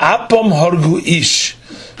ba'apam hargu ish,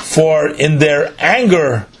 for in their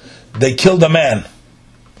anger, they killed a man.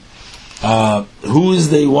 Who is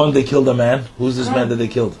the one they killed a man? Who is this man that they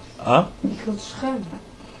killed? He killed Shechem.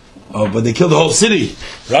 Oh, but they killed the whole city.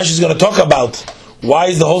 Rashi is going to talk about why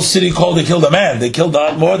is the whole city called they killed a man. They killed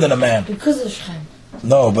more than a man. Because of Shechem.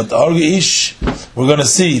 No, but the Hargu Ish, we're going to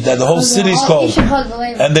see that the whole city is called.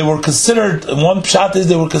 And they were considered, one pshat is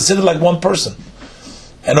they were considered like one person.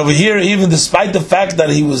 And over here, even despite the fact that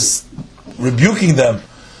he was rebuking them,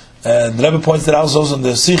 the Rebbe points it out also in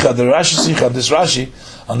the Sikha, the Rashi Sikha, this Rashi,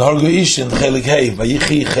 on the Hargu Ish in Chelik Hey,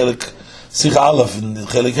 Vayichi Chelik Sikha Aleph, in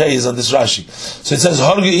Chelik Hey is on this Rashi. So it says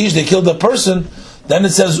Hargu Ish, they killed a person, then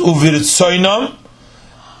it says Uviritsoinam,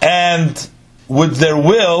 and with their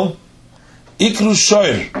will, Ikru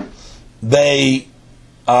Shoir, they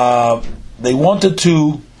wanted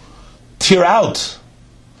to tear out,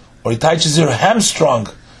 or he touches their hamstrung,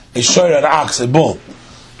 a shoir, an ox, a bull.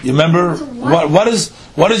 You remember what is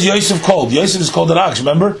Yosef called? Yosef is called an ox.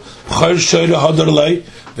 Remember, Chayr shoir hadarlei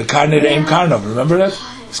the karnei reim karnav. Remember that?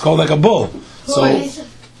 It's called like a bull. So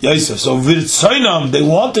Yosef. So Virtsoinam, they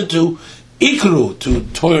wanted to ikru,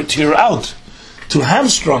 to tear out, to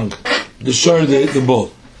hamstrung the shoir, the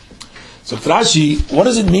bull. So Rashi, what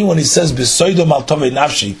does it mean when he says B'soidom al tovei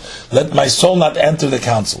nafshi, let my soul not enter the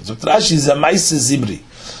council? So Rashi is a ma'aseh Zimri.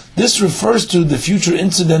 This refers to the future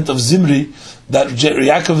incident of Zimri that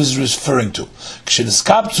Yaakov is referring to.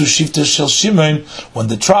 When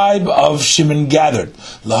the tribe of Shimon gathered,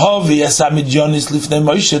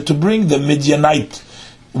 to bring the Midianite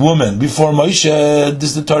woman before Moshe.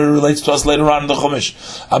 This the Torah relates to us later on in the Chumash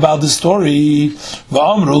about the story.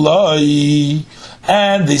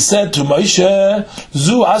 And they said to Moshe,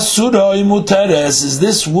 Zu asura imuteres, is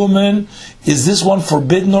this one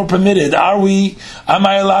forbidden or permitted? Am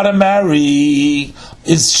I allowed to marry?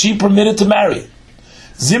 Is she permitted to marry?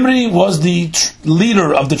 Zimri was the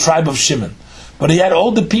leader of the tribe of Shimon. But he had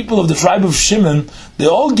all the people of the tribe of Shimon, they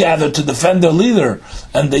all gathered to defend their leader.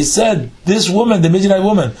 And they said, this woman, the Midianite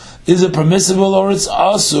woman, is it permissible or it's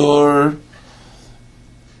asur?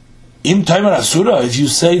 Im Taimer Asura, if you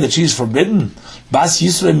say that she is forbidden, Bas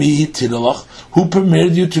Yisra mihi tidalach, who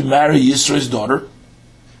permitted you to marry Yisra's daughter?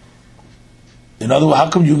 In other words, how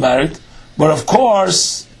come you married? But of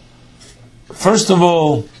course, first of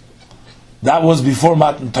all, that was before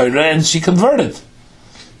Matan Torah, and she converted.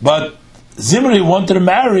 But Zimri wanted to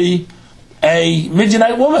marry a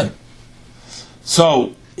Midianite woman.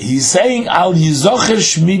 So he's saying, Al Yizocher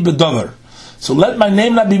Shmi Bedover. So let my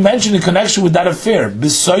name not be mentioned in connection with that affair.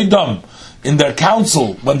 B'soidom, in their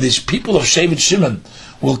council, when the people of Shevet Shimon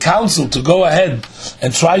will counsel to go ahead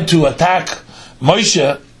and try to attack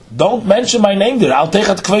Moshe, don't mention my name there. Al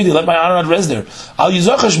Teichat Kvedi, let my honor not rest there. Al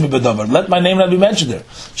Yizocher Shmi Bedover, let my name not be mentioned there.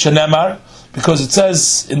 Shenemar, because it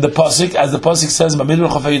says in the pasuk, as the pasuk says,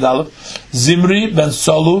 Zimri ben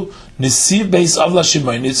Solu Nisiv Beis Avla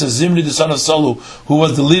Shimon. It says Zimri, the son of Solu, who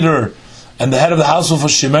was the leader and the head of the household for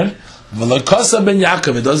Shimon. V'loikasa ben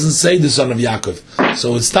Yaakov. It doesn't say the son of Yaakov,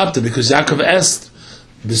 so it stopped it because Yaakov asked,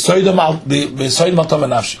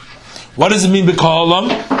 what does it mean b'kolam?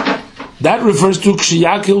 That refers to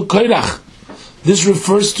Kshiyakil Koirach. This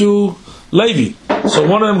refers to Levi. So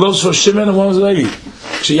one of them goes for Shimon and one was Levi.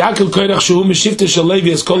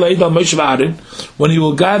 When he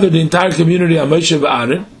will gather the entire community on Moshe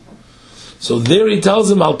v'Aaron, so there he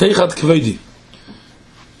tells him, Al Teichat Kvedi.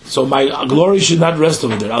 So my glory should not rest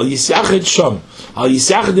over there. Al Yisyachet Shom. Al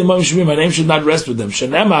Yisyachet Imam Shmi, my name should not rest with them.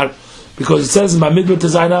 Shenemar, because it says in my Midbar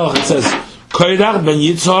Tezayin Alach, it says, Koirach ben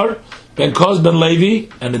Yitzhar, ben Koz ben Levi,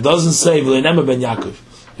 and it doesn't say, V'lenemar ben Yaakov.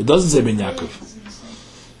 It doesn't say ben Yaakov.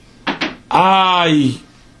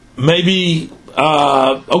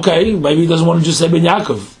 Okay, maybe he doesn't want to just say Ben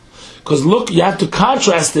Yaakov. Because look, you have to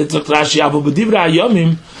contrast it to Rashi,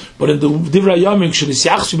 but in the Divrei Hayomim,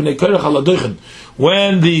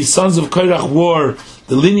 when the sons of Korach were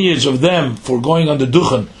the lineage of them for going on the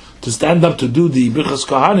Duchen to stand up to do the Birchas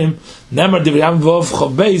Kohanim, Nemar Divrei Hayomim Vov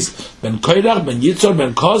Chav Beis, Ben Korach, Ben Yitzhar,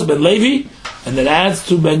 Ben Koz, Ben Levi, and then adds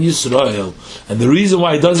to Ben Yisrael. And the reason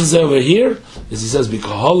why it doesn't say over here is he says,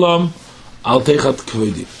 B'kaholam Al Teichat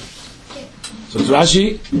Kvedi. So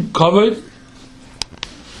Rashi covered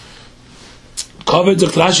the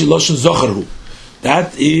Rashi Loshen Zocharhu.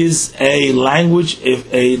 That is a language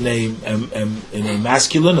in a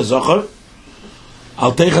masculine, a Zochar.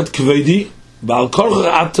 Al Teichat Kvedi, Ba'al Korach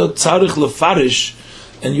Ata Tzarich Lefarish,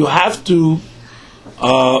 and you have to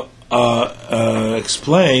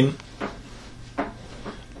explain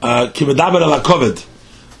kimedaber ala koved,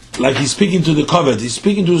 like he's speaking to the koved, he's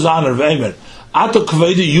speaking to his honor. V'emer ato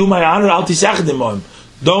kvedu, you my honor, al tisachdim moim.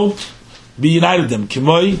 Don't be united with them.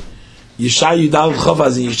 Kimoi Yishai Yudal Chov,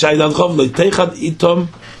 as in Yishai Yudal Chov, like Teichad Itom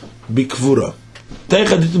Bikvura.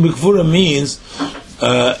 Teichad Itom Bikvura means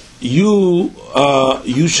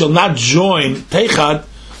you shall not join Teichad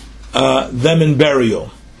them in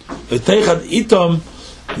burial. Teichad Itom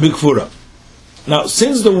Bikvura. Now,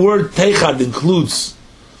 since the word Teichad includes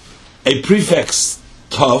a prefix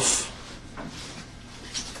Tov,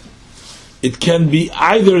 it can be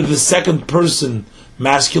either the second person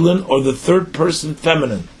masculine or the third person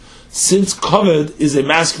feminine. Since Kaved is a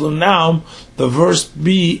masculine noun, the verse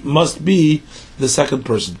B must be the second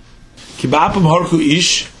person. Kibapam harku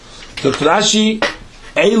ish, the Rashi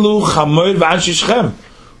Elu Chamoir v'Anshi Shechem.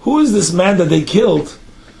 Who is this man that they killed?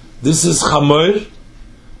 This is Chamoir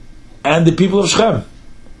and the people of Shechem.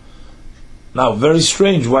 Now, very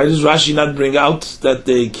strange. Why does Rashi not bring out that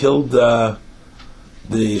they killed the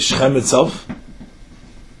Shechem itself?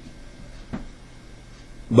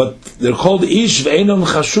 But they're called Ish ve'enon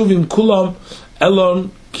chashuvim kulam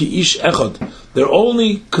elon ki ish echad. They're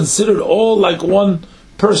only considered all like one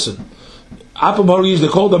person. Apam harish, they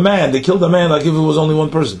called a man. They killed a man like if it was only one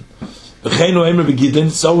person. V'cheinu emer begidin.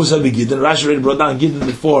 So we said begidin. Rashi already brought down Gidin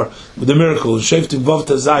before with the miracle in Sheftim Vav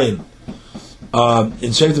Tazayin.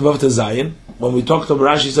 In Sheftim Vav Tazayin, when we talked about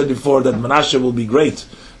Rashi said before that Menashe will be great.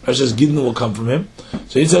 Rashi says Gidin will come from him.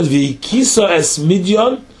 So he says v'kisa es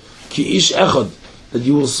midyon ki ish echad, that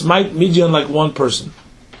you will smite Midian like one person.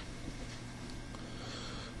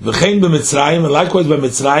 V'chein b'Mitzrayim, and likewise by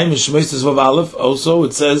Mitzrayim, in Shmos Vav Aleph, also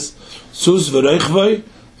it says, Sus v'reichvoi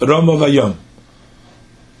Rama v'yom,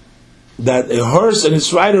 that a horse and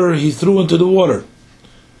its rider he threw into the water.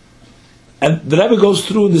 And the Rebbe goes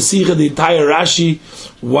through in the Sikha, the entire Rashi,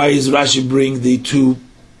 why is Rashi bring the two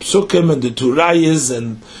Psukim and the two Rayas,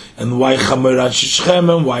 and why Chamer Rashi Shechem,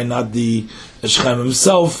 and why not the Shechem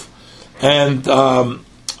himself, and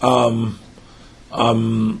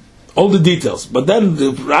all the details. But then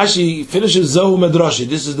the Rashi finishes Zohu Medrashi.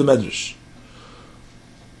 This is the Medrash.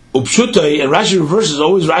 Upshutai, and Rashi reverses.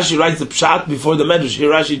 Always Rashi writes the Pshat before the Medrash.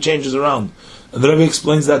 Here Rashi changes around, and the Rebbe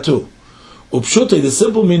explains that too. Upshutai, the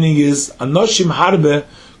simple meaning is Anoshim Harbe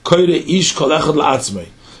Koire Ish Kol Echad La'atzmei.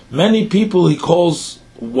 Many people he calls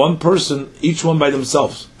one person, each one by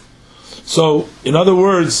themselves. So, in other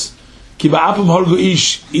words, Ki ba'apam hargu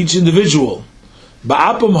ish, each individual.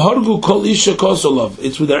 Ba'apam hargu kol isha kosolov.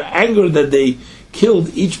 It's with their anger that they killed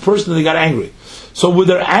each person that they got angry. So with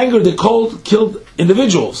their anger they killed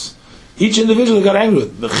individuals. Each individual they got angry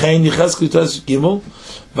with. V'chein Yechezkel Tes Gimel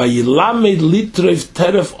Vayilamed litrev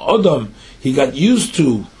teref odom. He got used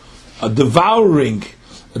to devouring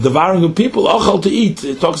of people. Ochal, to eat.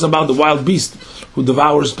 It talks about the wild beast who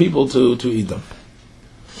devours people to eat them.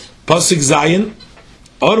 Pasuk Zayin.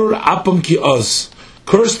 Orur apam ki oz.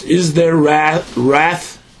 Cursed is their wrath,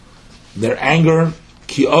 their anger,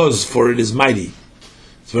 ki oz, for it is mighty.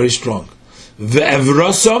 It's very strong.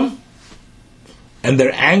 Ve'evrosam, and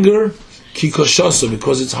their anger, ki koshosa,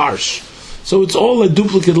 because it's harsh. So it's all a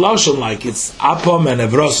duplicate lashon, like it's apam and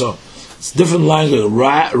evrosa. It's different language,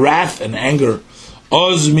 wrath and anger.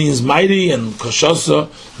 Oz means mighty, and koshosa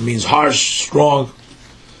means harsh, strong.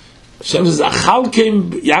 Hashem says,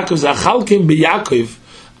 Achalkim Yaakov,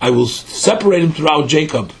 I will separate him throughout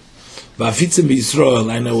Jacob, V'afitzim b'Yisrael,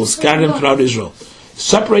 and I will scatter them throughout Israel.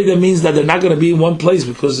 Separate them means that they're not going to be in one place,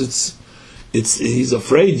 because he's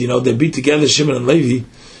afraid. They'll be together, Shimon and Levi,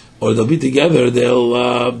 or they'll be together.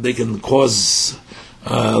 They can cause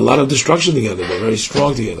a lot of destruction together. They're very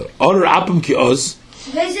strong together. Order apam ki oz.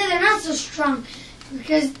 They say they're not so strong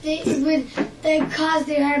because they caused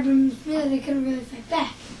their Arabim, they couldn't really fight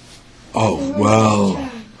back. Oh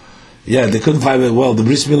well. Yeah, they couldn't fight it well. The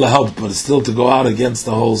Bris Milah helped, but still to go out against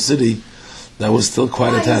the whole city, that was still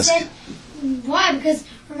quite a task. Why? Because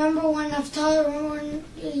remember when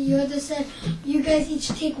Yoda said, you guys each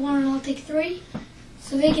take one and I'll take three?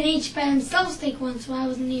 So they can each by themselves take one, so I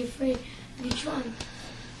wasn't afraid of each one.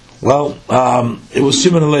 Well, it was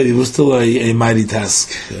Shimon and Levi. It was still a mighty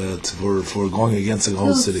task for going against the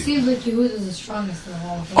whole city. It seems like Yehuda is the strongest of the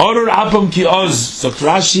whole thing. Order apam ki oz. So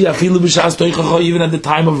Rashi afilu b'shas toichacha, even at the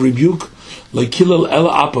time of rebuke, like kilel el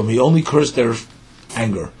apam. He only cursed their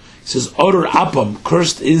anger. He says order apam.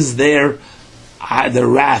 Cursed is their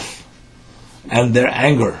wrath and their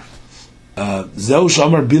anger. Zeu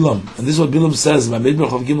shamar Bilam, and this is what Bilam says. Ma'amid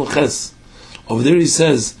of Gimel Ches. Over there he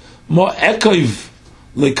says mo ekoiv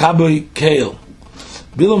lekaboy kail.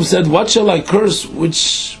 Bilam said, what shall I curse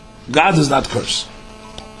which God does not curse?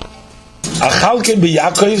 Achalke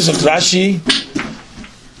b'Yaakov, so Rashi,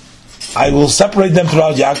 I will separate them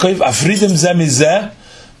throughout Yaakov. Afridim zeh mizeh,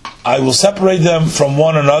 I will separate them from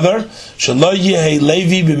one another. Shelo yehei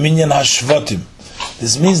Levi b'minyan hashvatim.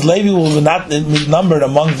 This means Levi will not be numbered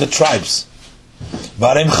among the tribes.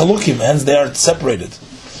 Varem chalukim, hence they are separated.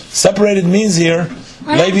 Separated means here,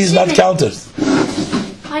 Levi is not counted.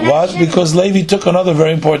 What? Because Levi took another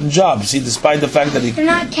very important job. See, despite the fact that they're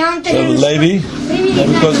not counted. Levi,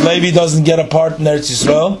 because Levi doesn't get a part in Eretz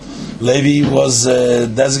Yisrael, Levi was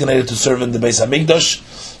designated to serve in the Beis Hamikdash,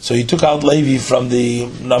 so he took out Levi from the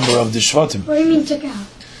number of the Shvatim. What do you mean took out?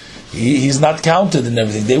 He's not counted in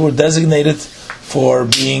everything. They were designated for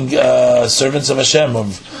being servants of Hashem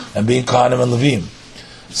and being Kohanim and Levim.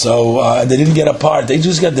 So and they didn't get a part. They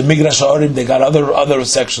just got the Migrash Ha'arim. They got other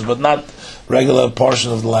sections, but not regular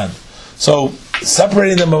portion of the land. So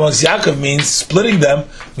separating them amongst Yaakov means splitting them,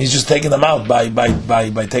 means just taking them out by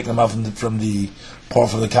taking them out from the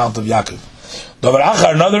count of Yaakov.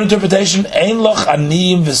 Another interpretation: Ein loch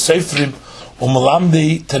aniyim v'seifrim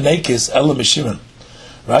u'melamdi tenekis ela mishimen.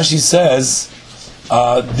 Rashi says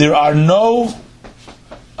there are no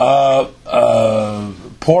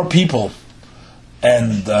poor people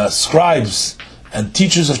and scribes and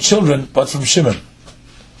teachers of children, but from Shimon.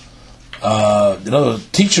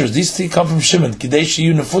 Teachers, these three come from Shimon, Kidei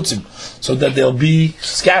Shiyu Nefutzim, so that they'll be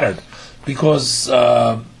scattered. Because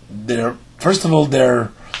they're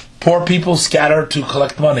poor people scattered to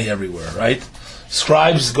collect money everywhere, right?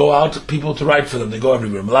 Scribes go out, people to write for them, they go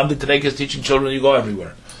everywhere. Melamdi Tenekes is teaching children, you go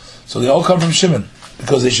everywhere. So they all come from Shimon,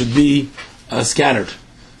 because they should be scattered.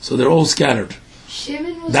 So they're all scattered.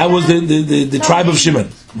 That was the tribe of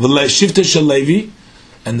Shimon. Shifta Shel Levi,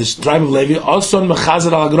 and the tribe of Levi, Oson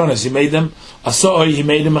Mechazer al Agronis. He made him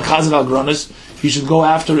Mechazer al Agronis. He should go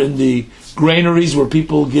after in the granaries where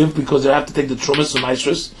people give, because they have to take the Trumas and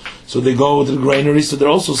Maisrus. So they go to the granaries, so they're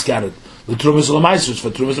also scattered. The Trumas and Maisrus for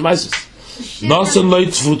Trumas and Maisrus. Noson Leit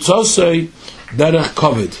Futzosei Derech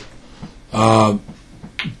Kovid.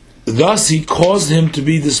 Thus he caused him to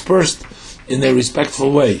be dispersed in a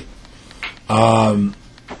respectful way.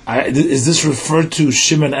 Is this referred to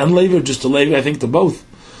Shimon and Levi, or just to Levi? I think to both.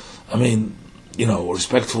 I mean,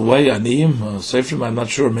 respectful way, Aniyim, Seifrim, I'm not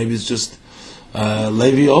sure. Maybe it's just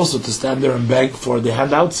Levi also to stand there and beg for the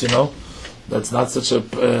handouts, That's not such a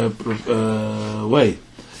way.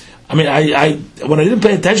 I mean, I when I didn't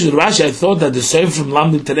pay attention to Rashi, I thought that the Seifrim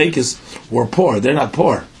Lamdim Terekis were poor. They're not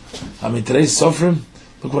poor. I mean, today's Seifrim,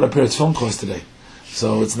 look what a pair of phone cost today.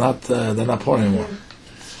 So it's not, they're not poor anymore.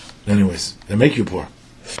 Anyways, they make you poor.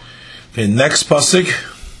 Okay, next pasuk.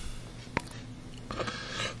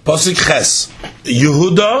 Pasuk Ches.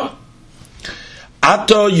 Yehuda,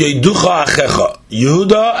 ato yeducha achecha.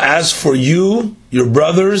 Yehuda, as for you, your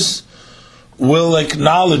brothers will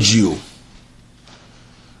acknowledge you.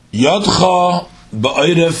 Yodcha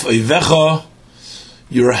ba'oiref oivecha.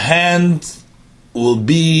 Your hand will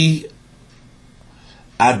be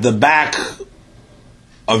at the back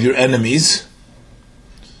of your enemies.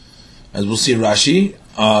 As we'll see in Rashi,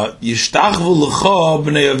 Yishtachvu l'cha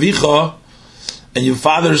b'nei avicha, and your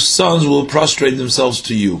father's sons will prostrate themselves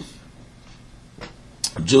to you.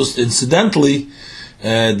 Just incidentally,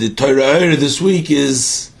 the Torah this week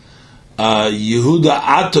is Yehuda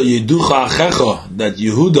ato yeducha achecha, that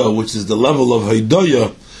Yehuda, which is the level of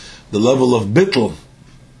Haidoya, the level of Bittul,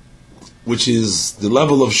 which is the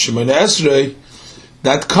level of Shemoneh Esrei,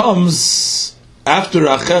 that comes after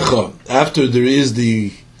achecha, after there is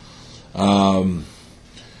the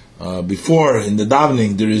before in the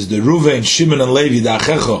davening there is the Ruvain, Shimon and Levi, the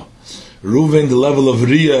Achecha. Ruvain the level of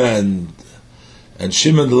Riyah, and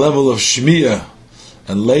Shimon the level of Shmiya,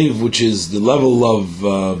 and Lev, which is the level of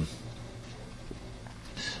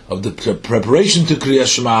the preparation to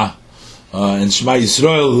Kriyas Shema, and Shema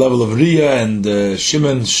Yisrael the level of Riyah, and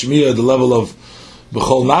Shimon Shmiya the level of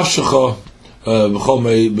B'chol Nafshecha, B'chol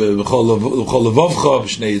Levavcha,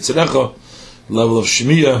 B'shnei Yitzerecha, level of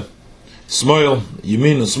Shmiya, Smoil,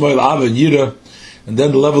 Yamin, and Smoil, Ava, and Yira, and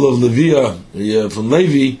then the level of Leviah from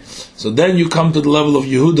Levi. So then you come to the level of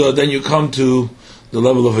Yehuda, then you come to the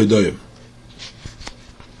level of Hidoyim.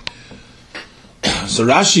 So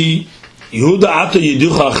Rashi, Yehuda ato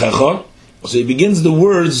Yeducha Achecha. So he begins the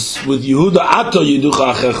words with Yehuda ato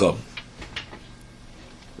Yeducha Achecha,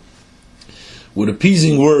 with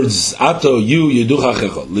appeasing words, ato, you, Yeducha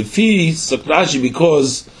Achecha. Lefi, Rashi,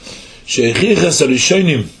 because Shechiches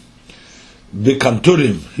Arishonim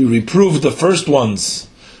Bekanturim, he reproved the first ones,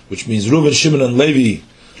 which means Reuven, Shimon, and Levi,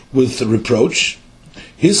 with reproach.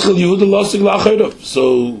 Hischel Yehuda losig la'achayrav.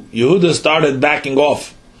 So Yehuda started backing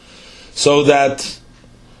off, so that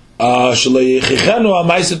so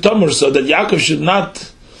that Yaakov should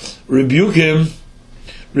not rebuke him,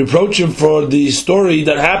 reproach him for the story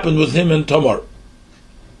that happened with him and Tamar.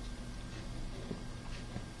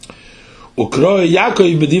 And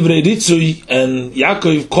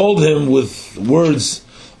Yaakov called him with words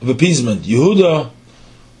of appeasement. Yehuda,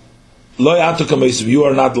 you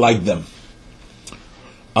are not like them.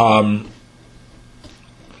 The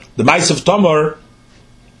mice of Tamar,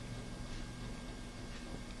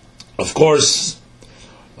 of course,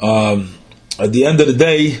 at the end of the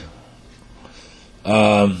day,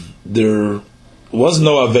 there was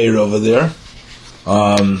no Aveira over there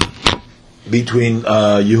between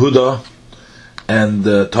Yehuda and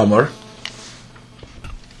Tamar.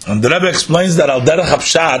 And the Rebbe explains that al derech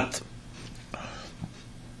hapshat,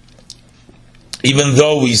 even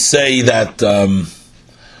though we say that that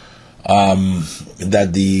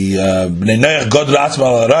the Bnei Noach God Ratzma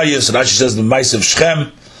al Arayos, Rashi says the mice of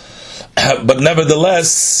Shechem, but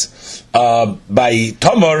nevertheless, by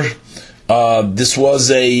Tamar, this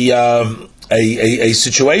was a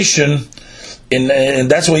situation, and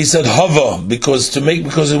that's why he said Hava, because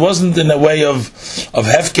it wasn't in a way of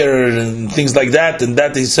hefker and things like that, and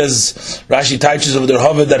that he says Rashi teaches over there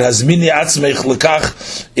Hava that has mini atzmeich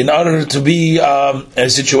lekach, in order to be a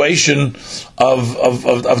situation of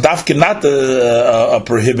dafkin, not a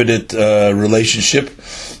prohibited relationship.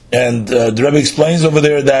 And the Rebbe explains over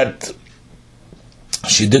there that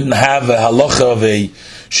she didn't have a halacha of a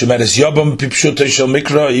shemeres yabam pipshutei shel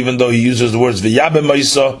mikra, even though he uses the words v'yabem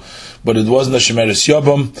ma'isa, but it wasn't a shemeres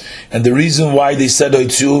yabam. And the reason why they said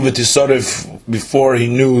oitzu v'tisarif before he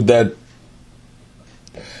knew that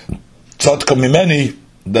tzadka mimeni,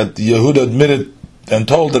 that Yehuda admitted and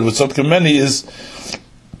told that it was tzadka mimeni, is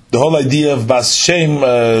the whole idea of Bas Shem,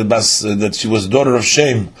 that she was daughter of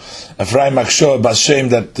Shem, Ephraim Aksho, Bas Shem,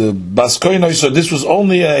 that Bas Koinoi. So this was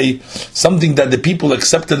only something that the people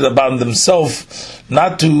accepted about themselves,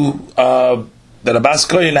 not to that a Bas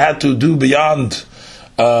Koin had to do beyond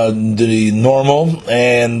the normal,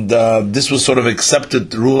 and this was sort of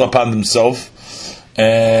accepted rule upon themselves.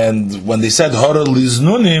 And when they said Hora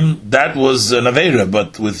Liznunim, that was an Aveira,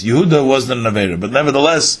 but with Yehuda wasn't an Aveira. But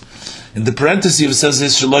nevertheless, in the parenthesis it says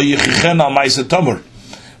Shelo Yichichen al Ma'aseh Tamar.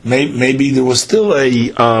 Maybe there was still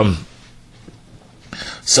a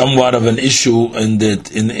somewhat of an issue in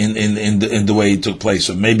the way it took place.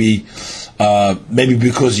 So maybe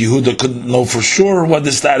because Yehuda couldn't know for sure what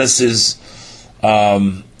the status is, or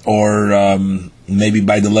maybe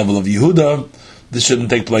by the level of Yehuda, this shouldn't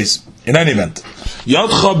take place. In any event,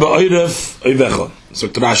 Yadcha be'oiref oivecha. So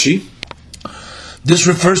Rashi, this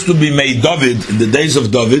refers to be made David in the days of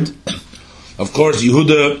David. Of course,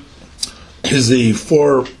 Yehuda is the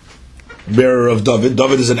forebearer of David.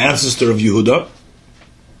 David is an ancestor of Yehuda.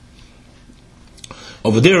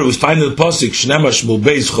 Over there, we find in the pasuk Shnema Shmul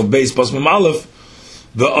Beis Chav Beis Pas Mem Aleph,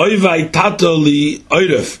 ve'oivai tato li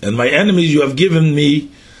oiref, and my enemies you have given me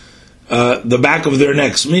the back of their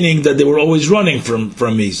necks, meaning that they were always running from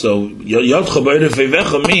me. So Yadcha be'oiref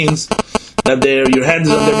oivecha means that your hand is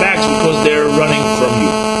on their backs because they're running from you.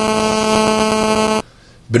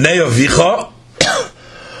 Bnei Avicha,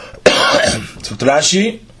 so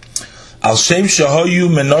Rashi, al shem shahoyu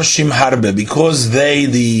menoshim harbe, because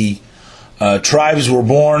the tribes were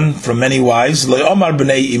born from many wives. Lo omar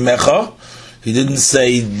bnei imecha, he didn't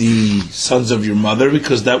say the sons of your mother,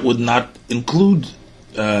 because that would not include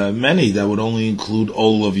many. That would only include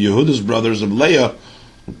all of Yehuda's brothers of Leah,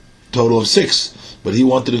 total of 6. But he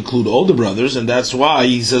wanted to include all the brothers, and that's why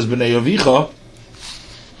he says Bnei Avicha.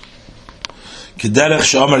 Kederech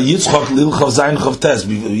she'amar Yitzchak lil chav zayin chav tes.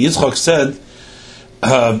 Yitzchak said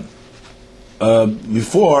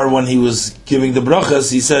before, when he was giving the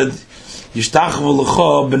brachas, he said Yishtachvu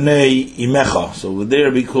l'cha bnei imecha. So we're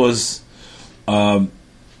there because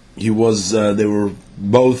they were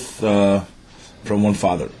both from one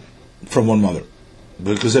mother,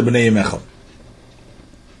 because they're bnei imecha.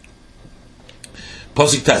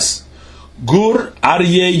 Posik Tes. Gur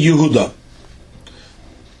Aryeh Yehuda.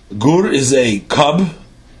 Gur is a cub,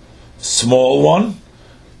 small one.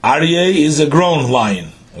 Aryeh is a grown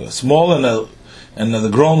lion, small, and the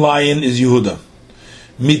grown lion is Yehuda.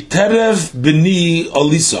 Miterev b'ni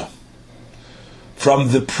Alisa,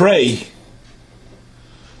 from the prey.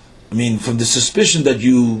 From the suspicion that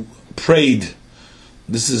you prayed.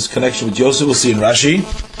 This is connection with Yosef. We'll see in Rashi.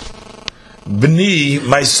 B'ni,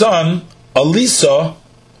 my son. Alisa,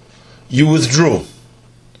 you withdrew.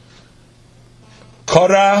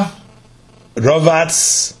 Korah,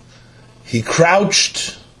 Ravatz, he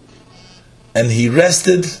crouched and he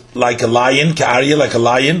rested like a lion, Ka'arya, like a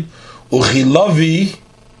lion. Uchilavi,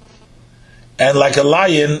 and like a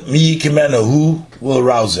lion, mi yikimena, who will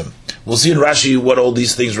arouse him? We'll see in Rashi what all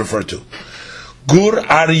these things refer to. Gur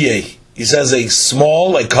Aryeh, he says a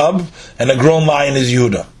cub, and a grown lion is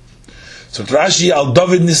Yehuda. So Rashi al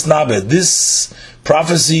David Nisnabe, this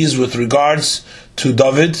prophecy is with regards to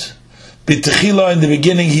David. B'techila, in the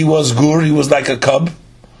beginning he was Gur, he was like a cub.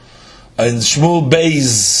 In Shmuel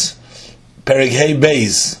Beis, Perek Hey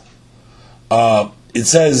Beis, it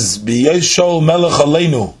says, B'yosh Shaul melech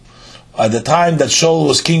aleinu, at the time that Shaul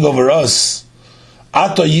was king over us,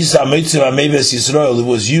 Ato Yisa Meitzim Ameves Yisrael, it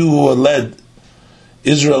was you who had led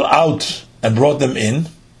Israel out and brought them in.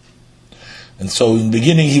 And so in the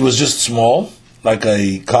beginning he was just small, like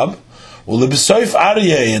a cub. Ulebesoif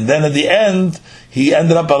Aryeh, and then at the end he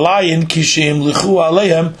ended up a lion, Kishim Lichu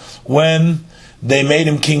Aleim, when they made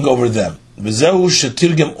him king over them. V'zehu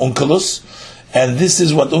shetirgem Onkelos, and this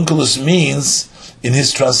is what Onkelos means in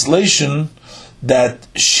his translation, that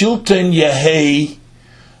Shilton Yehei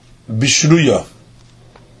Bishruya,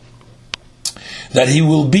 that he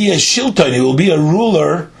will be a Shilton, he will be a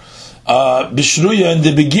ruler, Bishruya, in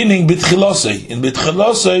the beginning, Bitchilosei. In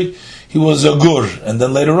Bitchilosei, he was a Gur, and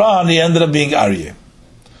then later on, he ended up being Aryeh.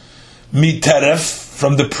 Miteref,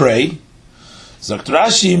 from the prey. Zakt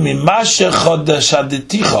Rashi, Mimashe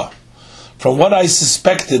Chodeshaditicha, from what I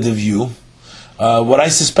suspected of you, what I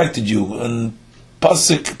suspected you, and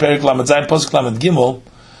Pasuk Perek Lamed Zayin, Pasuk Lamed Gimel,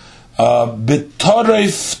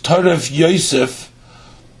 B'toref Toref Yosef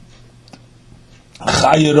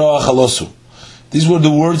Chayira Chalosu. These were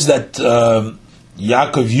the words that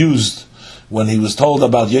Yaakov used when he was told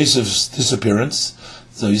about Yosef's disappearance.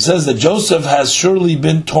 So he says that Joseph has surely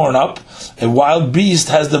been torn up; a wild beast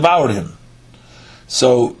has devoured him.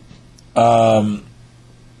 So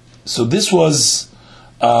this was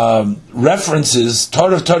references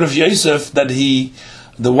Torah Yosef, that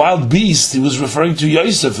the wild beast, he was referring to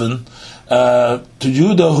Yosef and to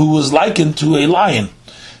Judah, who was likened to a lion.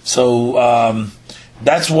 So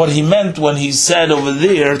that's what he meant when he said over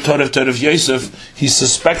there Torah Yosef. He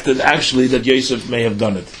suspected actually that Yosef may have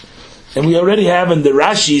done it. And we already have in the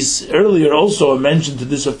Rashis earlier also a mention to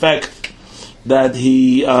this effect, that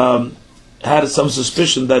he had some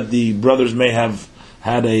suspicion that the brothers may have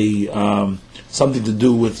had a something to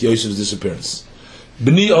do with Yosef's disappearance.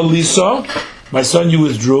 B'ni Olisa, my son, you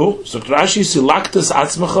withdrew. So Rashi, silaktas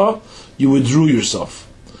atzmacha, you withdrew yourself.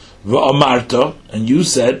 V'amarta, and you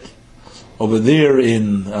said, over there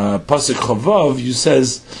in Pasuk Chavav, you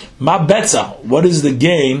says, ma betza, what is the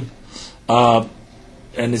gain?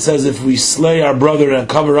 And it says, if we slay our brother and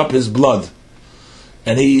cover up his blood.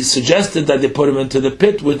 And he suggested that they put him into the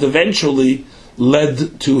pit, which eventually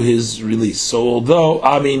led to his release. So although,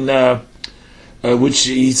 which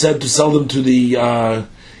he said to sell them to the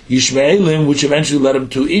Yishmaelim, which eventually led him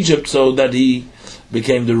to Egypt, so that he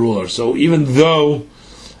became the ruler. So even though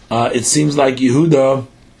it seems like Yehuda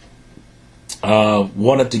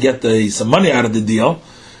wanted to get some money out of the deal,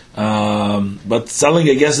 but selling,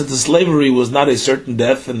 I guess, into slavery was not a certain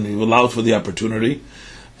death, and he allowed for the opportunity.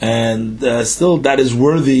 And still, that is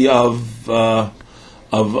worthy of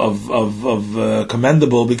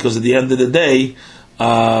commendable, because at the end of the day,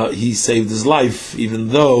 he saved his life, even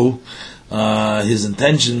though his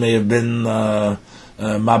intention may have been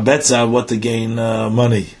mabetza, what to gain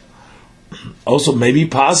money. Also, maybe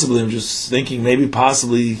possibly, I'm just thinking, maybe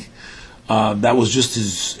possibly that was just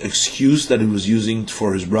his excuse that he was using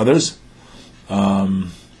for his brothers.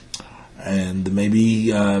 And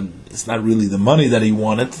maybe it's not really the money that he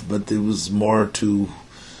wanted, but it was more to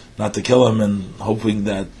not to kill him, and hoping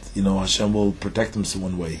that Hashem will protect him some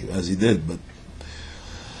one way, as he did. But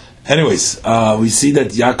anyways, we see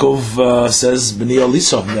that Yaakov says B'nai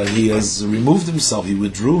Elisa, that he has removed himself, he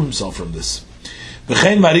withdrew himself from this.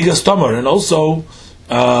 V'chein marigas Tamar, and also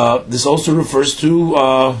this also refers to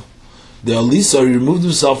the Elisa. He removed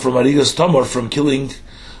himself from marigas Tamar, from killing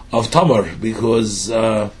of Tamar, because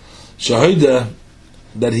Shahida,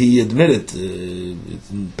 that he admitted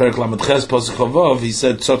in Perek Lamed Ches Pasuk Chavav, he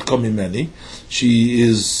said Tzodka mimeni, she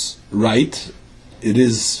is right, it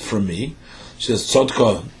is from me. She says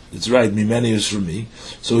Tzodka, it's right, mimeni is from me.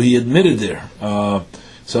 So he admitted there.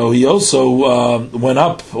 So he also went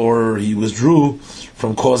up, or he withdrew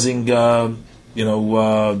from causing the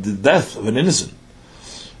death of an innocent.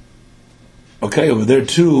 Okay, over there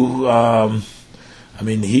too,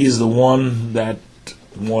 he is the one that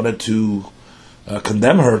wanted to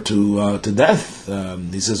condemn her to death.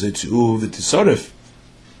 He says it's v'tisoref,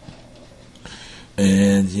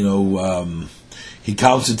 and he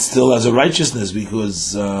counts it still as a righteousness,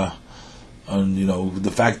 because the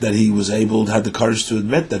fact that he was had the courage to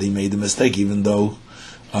admit that he made the mistake, even though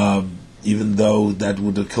even though that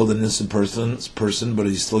would have killed an innocent person, but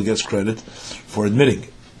he still gets credit for admitting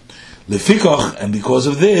it. Lefikoch, and because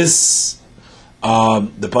of this,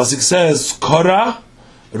 the pasuk says, Kora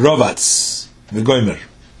Rovatz v'goymer.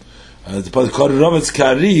 The pasuk Kora Rovatz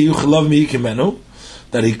kari uchelav mi'ikimenu,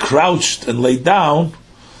 that he crouched and laid down,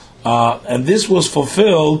 and this was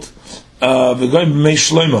fulfilled v'goymer mei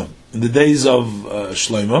Shlomo, in the days of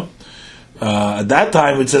Shlomo. At that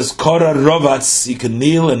time, it says Kora Rovatz. He can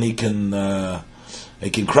kneel and he can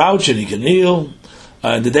crouch and he can kneel.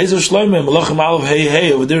 In the days of Shlomo, Malachim Aleph Hey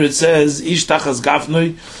Hey, over there it says Ish Tachas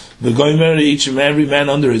Gafnoi v'Goymer, each and every man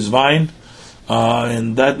under his vine,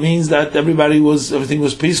 and that means that everything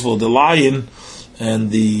was peaceful. The lion and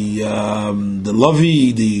the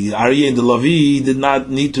Lavi, the Aryeh and the Lavi did not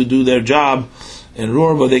need to do their job and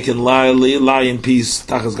roar, but they can lie in peace.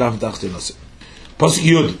 Tachas Gafnoi Tachas Nase. Pasuk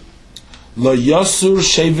Yud. Lo Yasur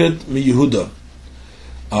Shevet mi Yehuda.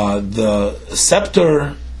 The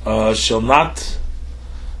scepter shall not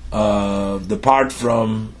depart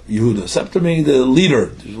from Yehuda. Scepter meaning the leader.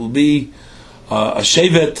 There will be a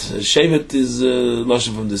shevet. A shevet is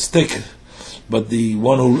lashon from the stick, but the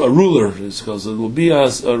one who a ruler is because it will be a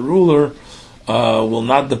ruler will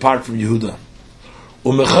not depart from Yehuda.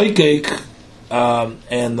 Umechaykek,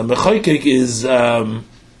 and the mechaykek is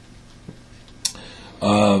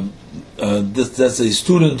that's a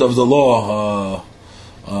student of the law.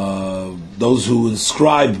 Those who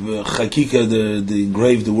inscribe chakika, the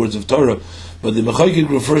engrave the words of Torah, but the mechaykek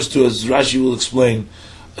refers to, as Rashi will explain,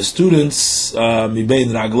 students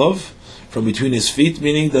mibein raglov, from between his feet,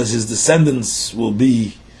 meaning that his descendants will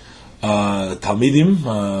be talmidim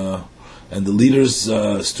and the leaders,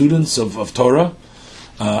 students of Torah,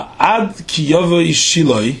 ad kiyavo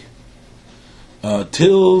Shiloi,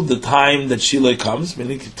 till the time that Shiloi comes,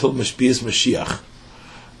 meaning till Mashpias Mashiach,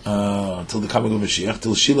 till the coming of Mashiach,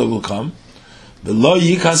 till Shiloi will come. The lo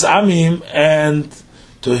yikas amim, and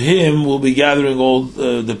to him will be gathering all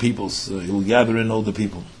the peoples. He will gather in all the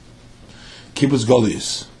people. Kibbutz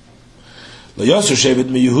Golius. Lo yosur shevet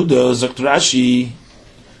mi Yehuda, Zakt Rashi.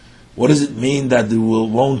 What does it mean that they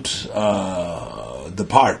won't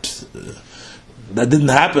depart? That didn't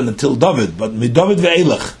happen until David, but mi David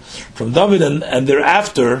ve'elach, from David and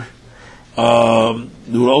thereafter, there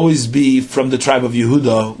will always be from the tribe of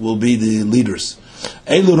Yehuda will be the leaders.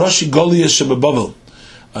 Elu Roshi Goliath Shebebavel.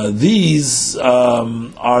 These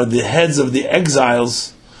are the heads of the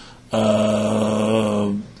exiles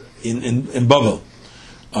in Bavel.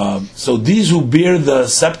 So these who bear the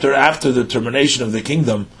scepter after the termination of the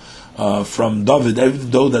kingdom from David,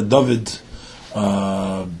 even though that David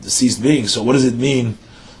ceased being. So what does it mean?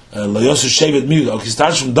 Okay, it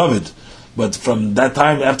starts from David, but from that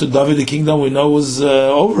time after David, the kingdom we know was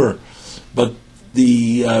over. But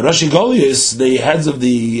the Rashi Goliath, the heads of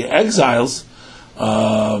the exiles, they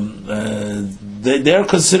are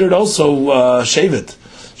considered also Shevet,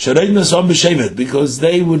 because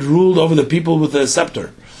they would rule over the people with a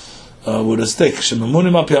scepter, with a stick.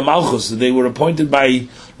 They were appointed by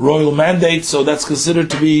royal mandate, so that's considered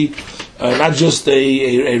to be not just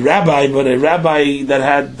a rabbi, but a rabbi that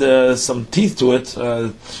had some teeth to it.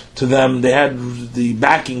 To them, they had the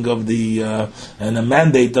backing of the and a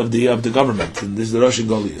mandate of the government. And this is the Rosh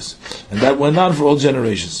Goliath, and that went on for all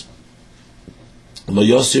generations. Lo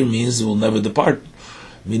Yosir means it will never depart,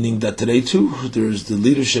 meaning that today too there is the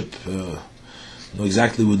leadership. Know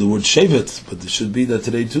exactly what the word shevet, but it should be that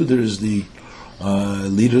today too there is the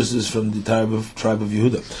leaders is from the tribe of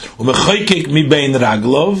Yehuda.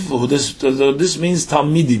 This means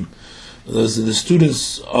talmidim. Those are the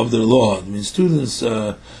students of the law. It means students.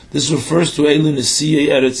 This refers to Eilu Nesiyei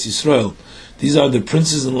Eretz Yisrael. These are the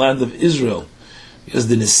princes in the land of Israel, because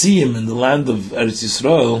the Nesiyim in the land of Eretz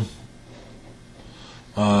Yisrael,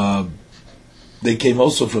 they came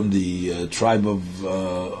also from the tribe of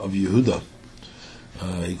Yehuda.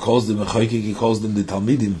 He calls them Mechaykik, he calls them the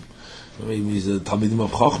Talmidim. Maybe he's a Talmidim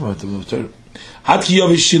of Chochmah. Until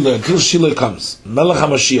Shiloi comes. Melech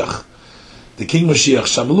HaMashiach, the King Mashiach.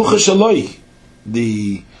 Shamelucha Shaloi,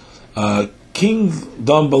 the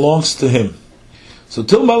kingdom belongs to him. So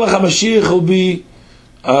till Melech HaMashiach will be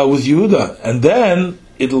with Yehuda, and then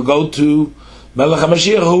it'll go to Melech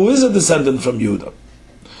HaMashiach, who is a descendant from Yehuda.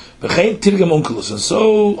 And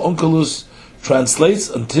so Onkelos translates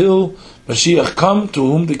until Mashiach come, to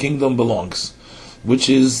whom the kingdom belongs, which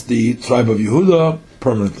is the tribe of Yehuda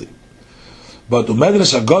permanently. But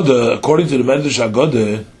Medrash Haggadah, according to the Medrash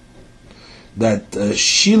Haggadah, that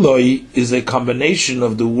Shiloi is a combination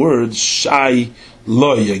of the words Shai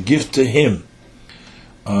Loi, a gift to him.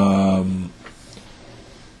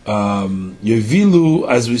 Yevilu,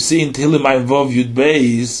 as we see in Tehillim Ayin Vav Yud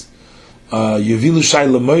Beis, Yovilu Shai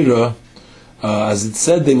Lamoira, as it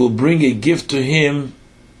said, they will bring a gift to him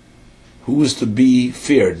who is to be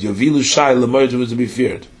feared. Yovilu Shai Lamoira, who is to be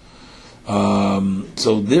feared.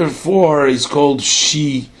 So therefore, he's called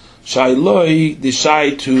Shai Loi, the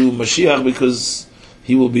Shai to Mashiach, because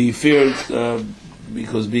he will be feared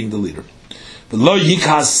because being the leader. But Lo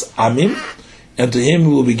Yikas Amim, and to him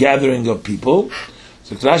will be gathering of people.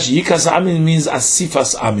 So Yikas Amim means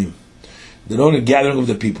Asifas Amim, the known gathering of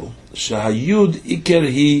the people. Shahayud Iker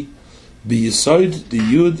Hi B'Yisoid, the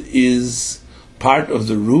Yud is part of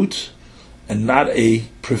the root and not a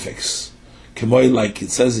prefix. Kemoy, like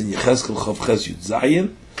it says in Yecheskel Chav Ches Yud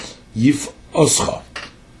Zayin, Yif Oscha,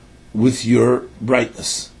 with your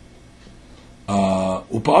brightness.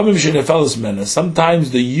 Upa'amim shenefeles mena,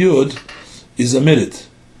 sometimes the Yud is omitted.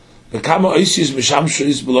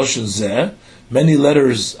 Many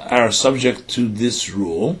letters are subject to this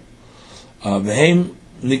rule. And they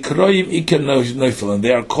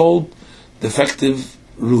are called defective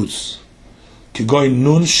roots. Kigoy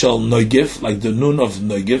nun shel noigif, like the nun of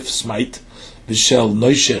noigif, smite, b'shel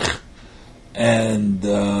noishech, and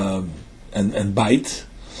bite,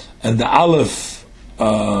 and the aleph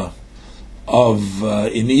of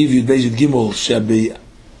in Yud Beis Gimel shebi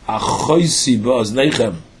achoisi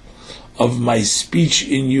ba'oznechem, of my speech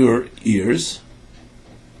in your ears,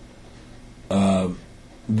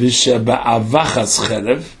 v'sheba avachas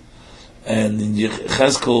cherev, and in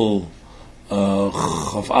Yecheskel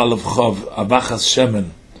Chav Aleph Chav avachas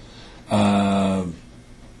shemen,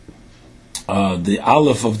 the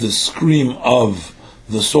aleph of the scream of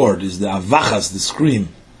the sword is the avachas, the scream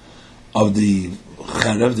of the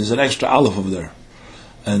cherev. There's an extra aleph over there,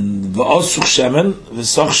 and v'osuch shemen,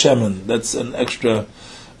 v'soch shemen, that's an extra.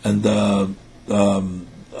 And the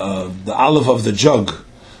aleph of the jug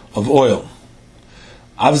of oil.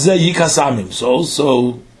 Avzeh yikas amim. So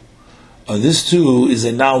also, this too is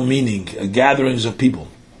a noun meaning, gatherings of people.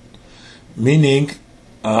 Meaning,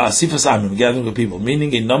 asifas amim, gathering of people.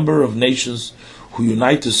 Meaning a number of nations who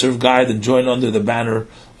unite to serve God and join under the banner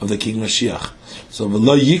of the King Mashiach. So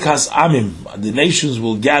v'lo yikas amim, the nations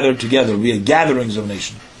will gather together. We are gatherings of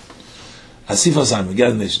nations. Asifas amim,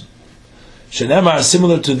 gathering nation. Shenemar,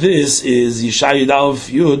 similar to this, is Yishai Yud Aleph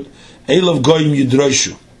Yud, Eilav Goyim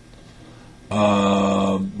Yudroshu.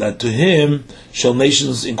 That to him shall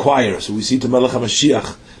nations inquire. So we see to Melech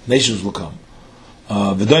HaMashiach, nations will come.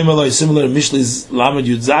 V'doim Eloi, similar in Mishli's Lamed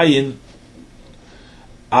Yud Zayin,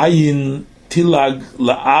 Ayin Tilag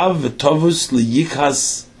La'av V'tovus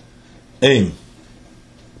L'yikas Eim.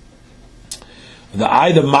 The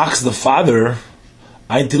eye that mocks the father,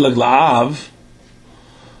 Ayin Tilag La'av,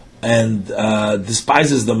 and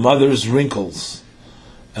despises the mother's wrinkles.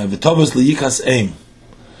 V'tovus liyikas aim.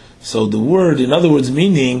 So the word, in other words,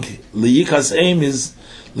 meaning liyikas aim is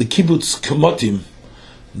likibutz kamotim.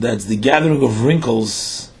 That's the gathering of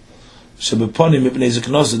wrinkles. Shebeponim mipnei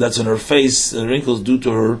ziknosa. That's on her face, wrinkles due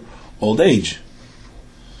to her old age.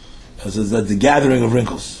 So that's the gathering of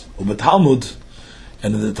wrinkles. Ubetalmud,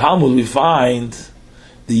 and in the Talmud we find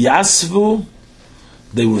the yasvu.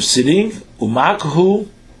 They were sitting umakhu.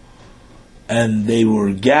 And they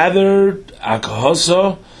were gathered,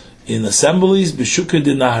 akahoso, in assemblies, b'shukah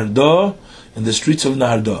de Nahardo, in the streets of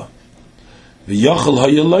Nahardo. V'yochel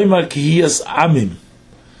hayaloymar kihiyas amim.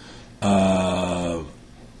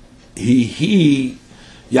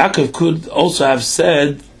 Yaakov could also have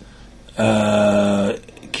said,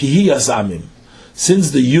 kihiyas amim.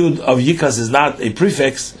 Since the yud of yikas is not a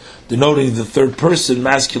prefix, denoting the third person,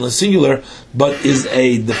 masculine singular, but is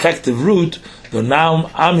a defective root, the noun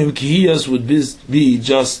amim kihiyas would be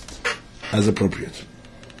just as appropriate.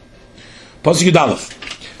 Pasuk Yud Aleph.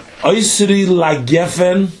 Oisri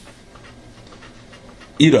lagefen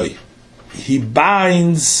iroi. He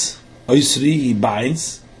binds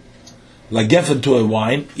lagefen to a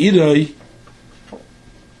wine, iroi,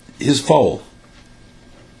 his foal.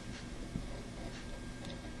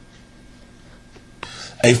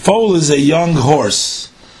 A foal is a young horse,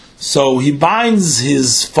 so he binds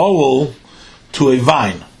his foal to a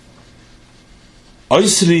vine.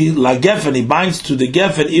 Oisri la gefen, he binds to the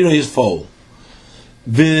gefen, ira his foal.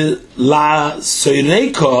 La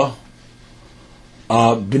soireka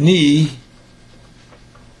b'ni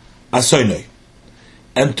asoinoi.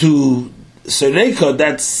 And to soireka,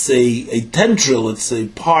 that's a tendril, it's a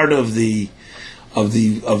part of the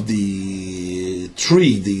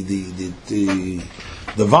tree,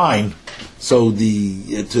 the vine. So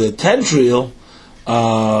to a tendril,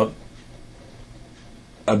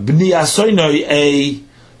 B'ni Asoinoi, a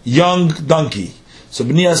young donkey. So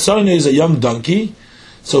B'ni Asoinoi is a young donkey.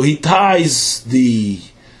 So he ties the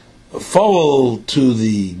foal to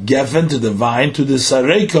the geffen, to the vine, to the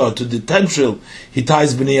sareka, to the tendril, he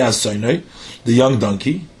ties b'nei asoinoi, the young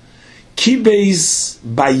donkey. Kibeis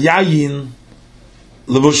bayayin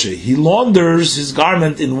levushe, he launders his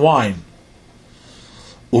garment in wine.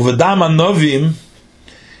 Uvedam anovim,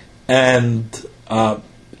 and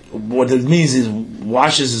what it means is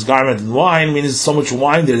washes his garment in wine, means so much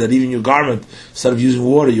wine there that even your garment, instead of using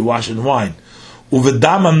water, you wash it in wine.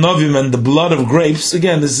 Uvedam anovim, and the blood of grapes.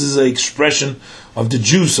 Again, this is an expression of the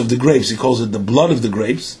juice of the grapes. He calls it the blood of the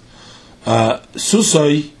grapes.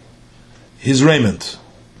 Susoi, his raiment.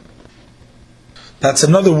 That's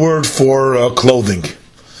another word for clothing.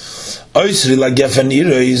 Oisri la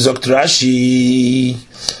gefaniroi zokt Rashi,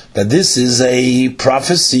 that this is a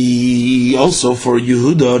prophecy also for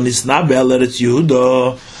Yehuda. Nisnabel eretz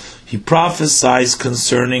Yehuda, he prophesies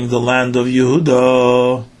concerning the land of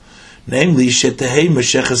Yehuda, namely shetehei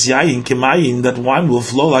mesheches yayin kemayin, that wine will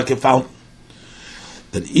flow like a fountain.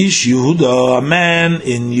 That Ish Yehuda, a man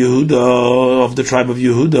in Yehuda, of the tribe of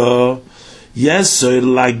Yehuda, yes,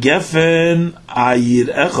 la gefen ayir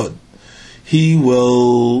echad, he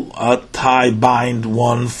will bind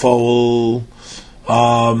one foal,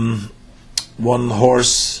 one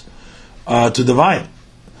horse to the vine.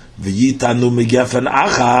 V'yitanu megefen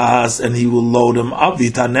achas, and he will load him up.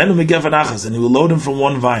 V'yitanenu megefen achas, and he will load him from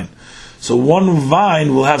one vine. So one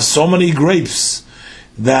vine will have so many grapes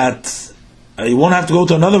that you won't have to go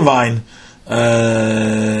to another vine.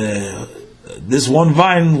 This one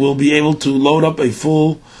vine will be able to load up a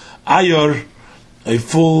full ayor, a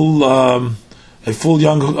full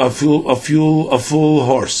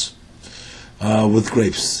horse with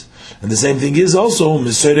grapes. And the same thing is also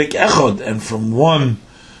miserek echod, and from one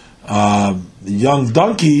young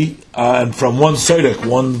donkey, and from one serek,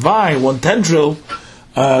 one vine, one tendril,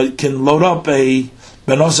 can load up a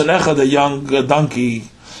benosan echod, a young donkey,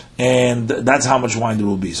 and that's how much wine there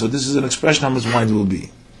will be. So this is an expression how much wine there will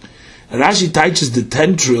be. And Rashi teaches the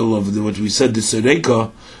tendril of what we said, the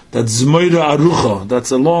sereka, that's zmoira arucha,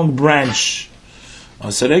 that's a long branch.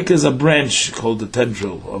 Sereka is a branch called the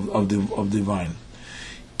tendril of the vine.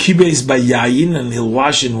 Kibeis by yayin, and he'll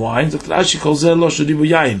wash in wine. Rashi calls it lo shadibu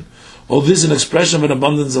yayin. All this is an expression of an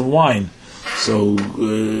abundance of wine. So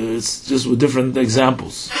it's just with different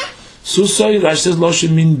examples. Susay, Rashi says lo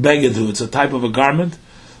shemin begedu. It's a type of a garment.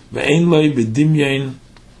 Ve'ein loy b'dimyain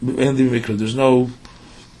b'ein dimikra. There's no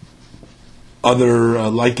other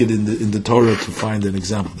like it in the Torah to find an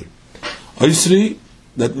example there. Oisri,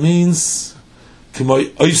 that means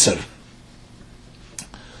k'moy oiser.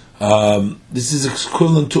 This is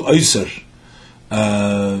equivalent to oiser.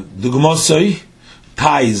 The gumosoi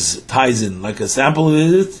ties in. Like a sample of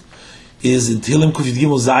it is in Tehillim Kuf Yud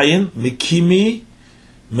Gimel Zayin, Mikimi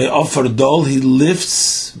me'ofer dol, he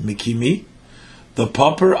lifts Mikimi, the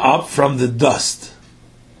pauper, up from the dust.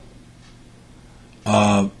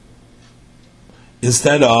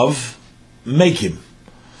 Instead of make him.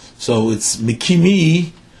 So it's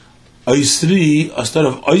Mikimi Oisri, instead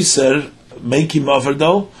of Oiser, make him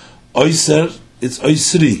Afardol, Oiser, it's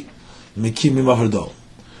Oisri, Mikimi Afardol.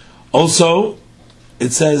 Also,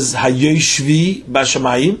 it says Hayoshvi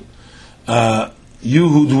Bashamayim, you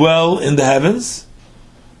who dwell in the heavens,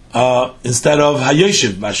 instead of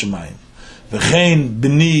Hayoshiv Bashamayim. V'chein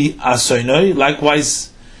B'ni Asoinoi,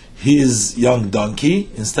 likewise his young donkey,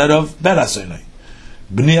 instead of Ben Asoinoi.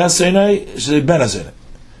 B'ni Asoinoi, should say Ben Asoinoi.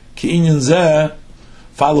 Ki inyan zeh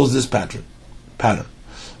follows this pattern.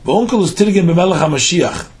 V'onkelus tirgem b'melech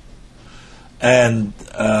HaMashiach, and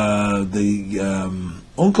the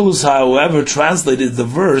Onkelus, however, translated the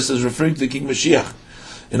verse as referring to the King Mashiach.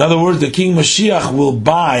 In other words, the King Mashiach will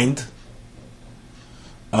bind,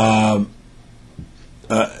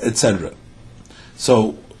 etc.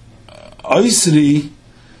 So, Oisri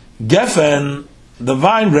Gefen, the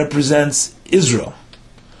vine represents Israel.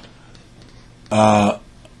 So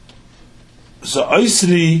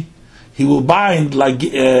Oisri, he will bind like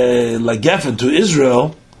Gefen to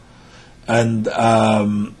Israel, and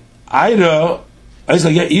Ira,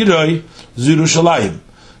 Iroi Yerushalayim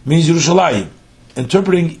means Yerushalayim,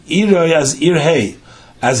 interpreting Iroi as Ir-Hey,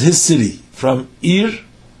 as his city, from Ir.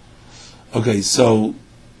 Okay, so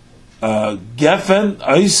Gefen,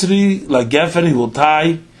 Oisri, like Gefen, he will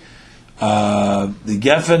tie the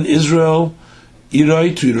Gefen, Israel,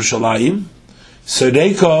 Iroi to Yerushalayim.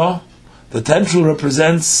 Sereka, the tendril,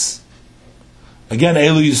 represents, again,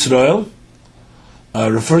 Elu Yisrael,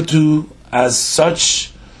 referred to as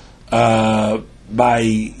such by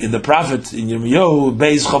in the prophet in Yirmiyahu,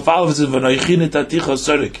 Beis Chafal v'Noichin et aticha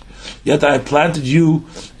Serek. Yet I planted you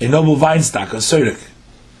a noble vine stock, a Serek.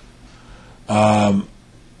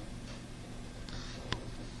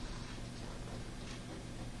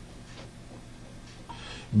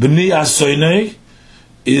 B'ni Asoinei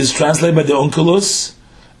is translated by the Onkelos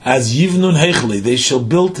as Yivnun Heichli. They shall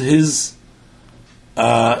build his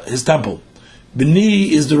temple.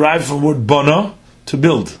 B'ni is derived from the word Bona, to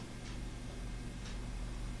build.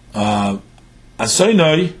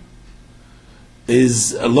 Asoinei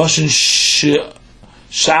is a Loshen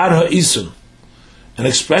Shar HaIsun, an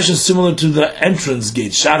expression similar to the entrance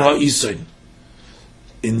gate, Shar HaIsun,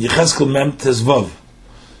 in Yechezkel Mem Tezvav.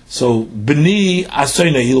 So, B'ni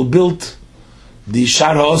Asoinei, he'll build the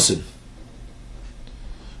Shar HaIsun.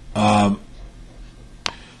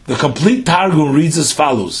 The complete Targum reads as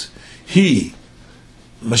follows: He,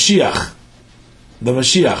 Mashiach, the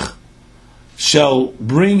Mashiach, shall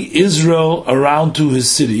bring Israel around to his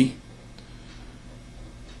city.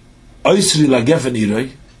 Oisri lagefen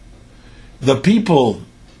iroi. The people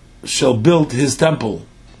shall build his temple.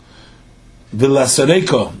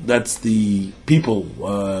 Vilasareko, that's the people,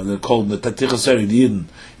 they're called the Tatichaseri, the Yidden,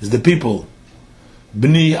 is the people.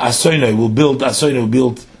 B'ni Asoinei will build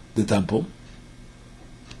the temple.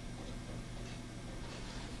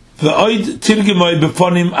 V'oid tirgimoi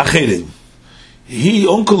befonim acherim. He,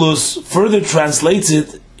 Onkelos, further translates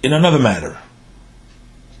it in another manner.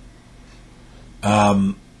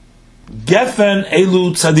 Gefen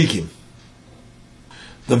elu tzadikim.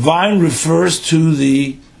 The vine refers to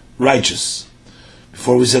the righteous.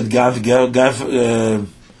 Before we said Gefen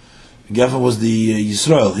was the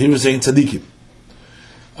Yisrael. Here we're saying tzadikim.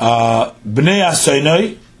 Bnei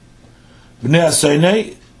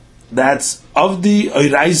Asoinei, that's of the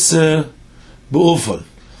Oiraise Be'ufon.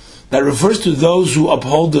 That refers to those who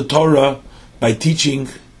uphold the Torah by teaching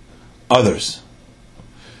others.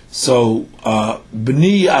 So,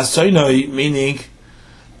 B'ni Asoinoi, meaning,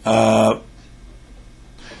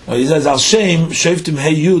 he says, Al Shem, Sheftim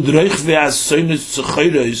Heyud, Reich Ve'asoinus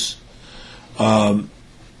Tzuchayros,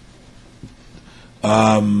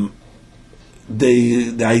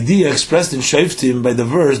 the idea expressed in Sheftim by the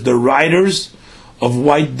verse, the riders of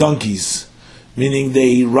white donkeys. Meaning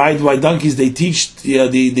they ride white donkeys, they teach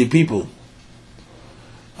the people.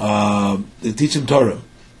 They teach them Torah.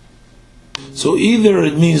 So either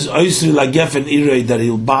it means Oisri Lagefen Irei, that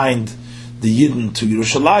he'll bind the Yidden to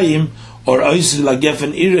Yerushalayim, or Oisri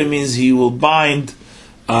Lagefen Irei means he will bind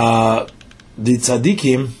the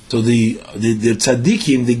Tzadikim. So the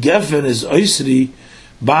Tzadikim, the Gefen is Oisri,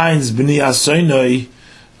 binds B'ni Asoinoi,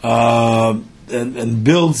 and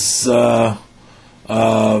builds.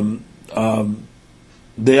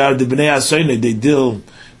 They are the Bnei Asoinei.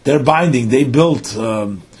 They're binding. They built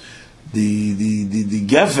the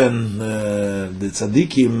Gefen, the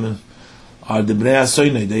Tzadikim are the Bnei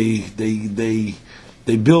Asoinei.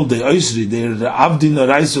 They build the Oisri. They're the Avdin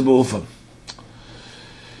Oraisu B'ufam.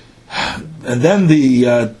 And then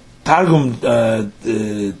the Targum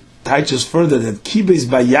teaches further that Kibes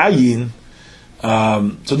Bayayin.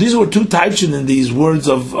 So these were two taichin in these words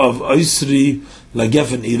of Oisri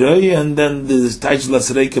Lagefen Iroi, and then the taich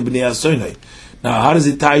Lasreika B'nei Asoinei. Now, how does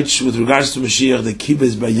it taich with regards to Mashiach, the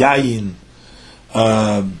Kibes Bayayin,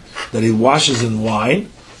 that he washes in wine?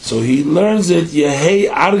 So he learns it, Yehei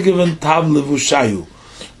Argeven Tav Levushayu,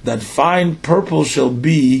 that fine purple shall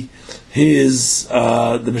be his,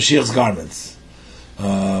 the Mashiach's garments.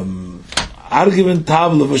 Argeven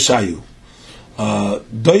Tav Levushayu.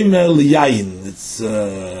 Doimel Yayin, it's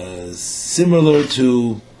similar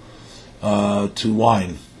to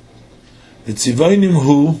wine. It's Ivonim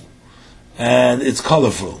Hu, and it's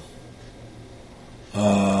colorful.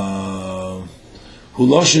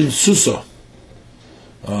 Huloshin Susa.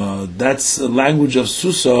 That's the language of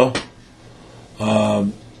Susa.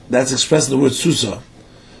 That's expressed in the word Susa,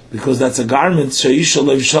 because that's a garment.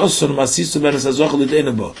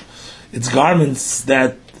 It's garments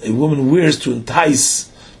that a woman wears to entice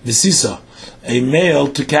Visisa, a male,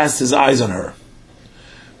 to cast his eyes on her.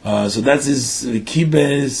 So that's his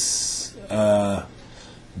Kibes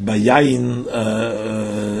Bayayin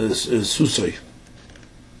Susoi.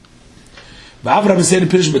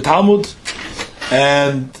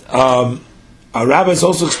 And our rabbis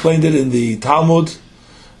also explained it in the Talmud,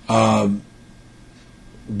 that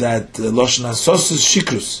Loshen Hasos is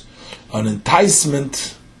Shikrus, an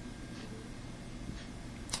enticement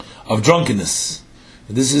of drunkenness.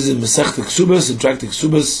 This is in Masechet Ksubas, in Tractate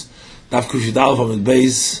Ksubas, Daf Kufid Aleph Amud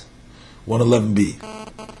Beis 111b.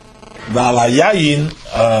 V'alayayin,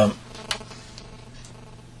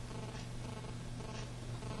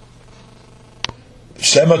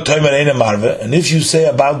 Shema Toimer Eine Marve, and if you say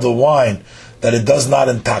about the wine that it does not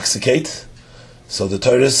intoxicate, so the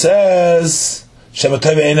Torah says Shema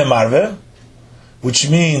Toimer Eine Marve, which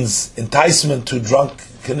means enticement to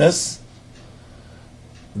drunkenness.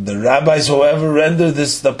 The rabbis, however, render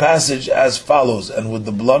the passage as follows: and with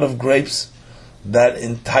the blood of grapes that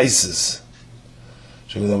entices.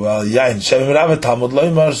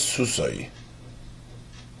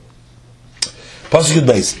 Pasuk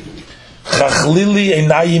base. Chachlili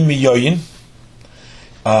einayim miyoyin.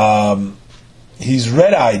 He's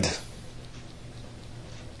red-eyed.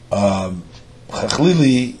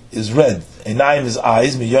 Chachlili is red. Einayim is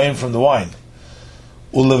eyes. Miyoyin from the wine.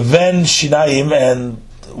 Uleven shinayim, and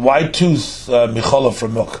white tooth michola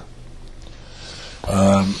from milk.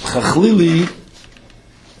 Chachlili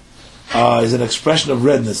is an expression of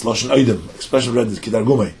redness. Loshen oidem, expression of redness. Kidar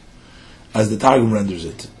gumei, as the Targum renders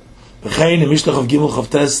it. V'chein mishlach of gimel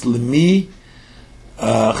chavtes lemi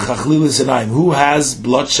chachlili senayim. Who has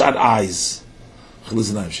bloodshot eyes?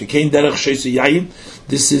 Shekein derech sheisu yayim.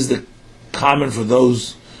 This is the common for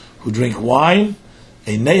those who drink wine.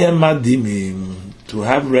 Einayim madimim, to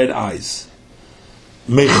have red eyes.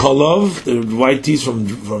 Mecholov, the white teeth from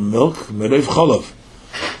milk. Merev cholov,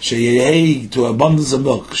 sheyehei, to abundance of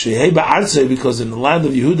milk. Sheyehei ba'artzei, because in the land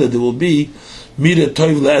of Yehuda there will be mira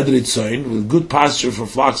toiv le'edrit soin, with good pasture for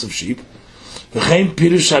flocks of sheep. V'chein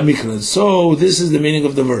pirush hamikra. So this is the meaning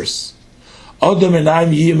of the verse. Odom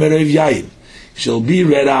enayim yih merev yayin, shall be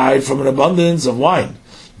red-eyed from an abundance of wine.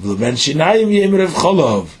 V'leven shinayim yih merev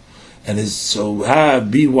cholov, and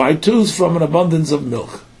be white tooth from an abundance of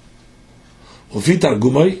milk. Ufi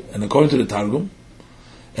Targumai, and according to the Targum,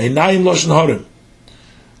 Einayim Loshen Horim.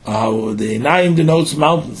 The Einayim denotes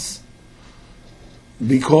mountains,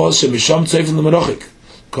 because Shemisham Tzei from the Merochik,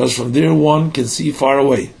 because from there one can see far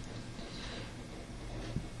away.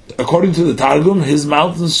 According to the Targum, his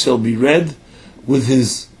mountains shall be red with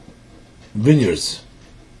his vineyards.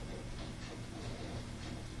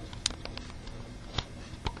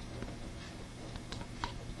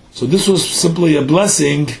 So this was simply a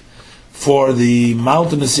blessing for the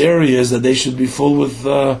mountainous areas, that they should be full with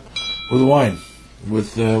wine,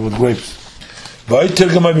 with grapes.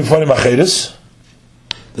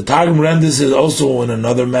 The Targum renders it also in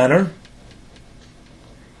another manner.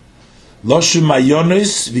 As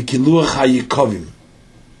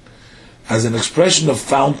an expression of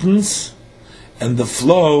fountains and the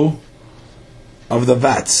flow of the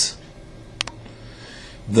vats.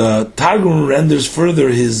 The Targum renders further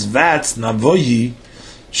his vats, navoyi,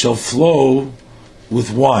 shall flow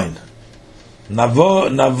with wine.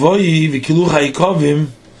 Navoyi v'kilu ha'ikovim,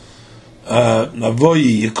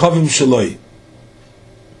 navoyi yikovim shaloi.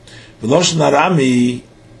 V'loshen Arami,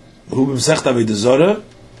 hu b'msechta Avodah Zarah,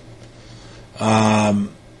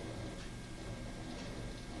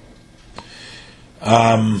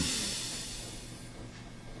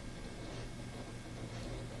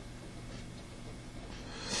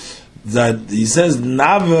 that he says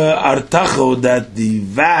Nava Artacho, that the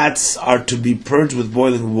vats are to be purged with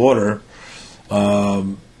boiling water,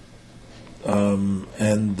 and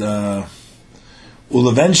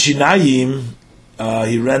Uleven Shinayim,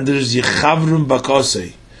 he renders Yechavrum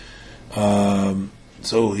Bakosei.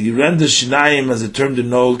 So he renders Shinayim as a term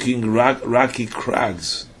denoting rocky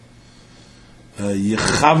crags.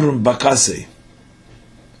 Yechavrum Bakosei.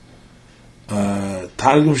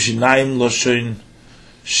 Targum Shinayim Loshen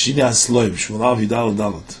Shina Sloim, Shmulav Yidal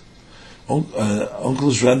Dalat.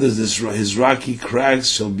 Uncle's renders his rocky crags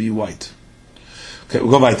shall be white. Okay,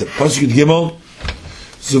 we'll go weiter. Pasuk Gimel.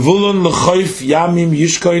 Zevulun l'choif yamim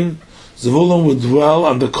yishkoin. Zevulun would dwell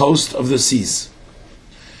on the coast of the seas.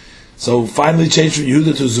 So finally changed from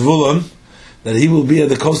Yehuda to Zevulun, that he will be at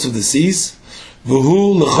the coast of the seas.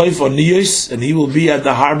 V'hu l'choif oniyos, and he will be at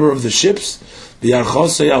the harbor of the ships.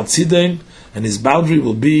 V'yarchosei al Tzidain, and his boundary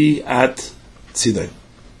will be at Tzidain.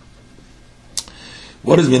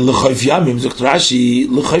 What does it mean? L'choif yamim, Zokt Rashi,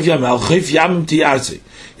 l'choif yamim, al choif yamim tiyarzi.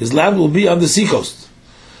 His land will be on the seacoast.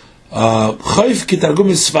 Choif kitargum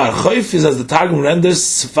is sfar. Choif is, as the Targum renders,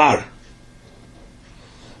 sfar.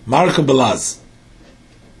 Marka belaz.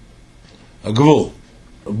 A gvul,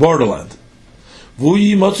 a borderland.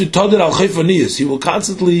 V'uyi motzu toder al choif oniyos. He will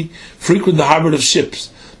constantly frequent the harbor of ships.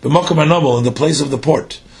 B'mokam hanobel, in the place of the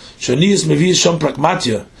port. Shoniyos mevi shom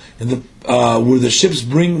pragmatia, in the where the ships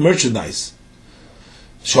bring merchandise.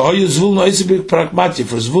 Shahoyu Zvulun oisibik pragmatia,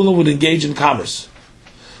 for Zvulun would engage in commerce.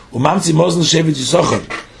 Umamtzi Moslem Shevet Yisachar,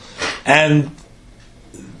 and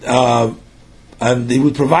he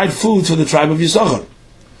would provide food for the tribe of Yisachar.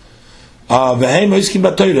 V'heim oiskim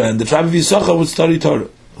b'Torah, and the tribe of Yisachar would study Torah.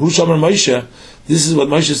 Hu shomer Moshe. This is what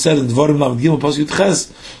Moshe said in Dvorim Lamed Gimel Pasuk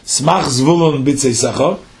Ches. Smach Zvulun b'tzei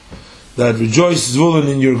Yisachar, that rejoice Zvulun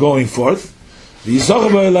in your going forth. V'Yisachar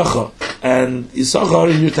ba'elecha, and Yisachar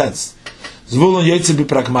in your tents. Zvulun Yotze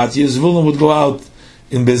b'Pragmatia. Zvulun would go out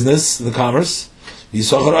in business, in the commerce.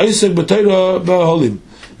 Yisachar Isaac b'Torah b'Holim,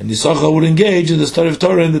 and Yisachar would engage in the study of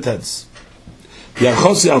Torah in the tents.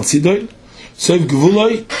 Yarchosi al Tzidoi, Seif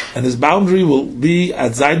Gvuloi, and his boundary will be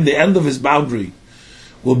at Zaydin. The end of his boundary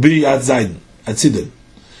will be at Zaydin, at Tzidoi.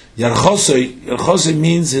 Yarchosi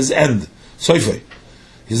means his end. Soifei,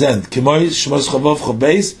 his end. Kimoi Shmos Chavov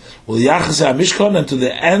Chabeis will Yachase HaMishkan, and to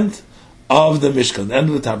the end of the Mishkan, the end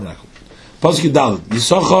of the tabernacle. Pasuk Dalet,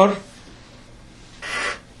 Yisachar.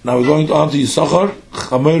 Now we're going on to Yisachar,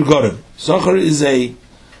 Chamer Gorim. Yisachar is a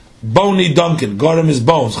bony donkey. Gorim is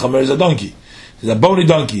bones. Chamer is a donkey. He's a bony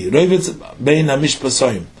donkey. Revetz bein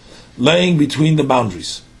hamishpasoyim, laying between the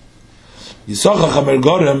boundaries. Yisachar Chamer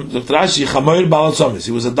Gorim, Dr. Rashi, Chamer Balatzomis.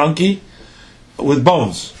 He was a donkey with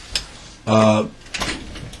bones.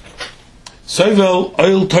 Soivel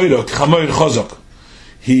oil Torah, Chamer Chozok.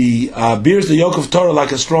 He bears the yoke of Torah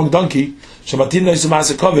like a strong donkey,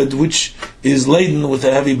 which is laden with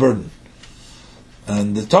a heavy burden.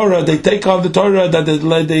 And the Torah, they take on the Torah, that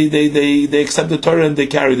they accept the Torah and they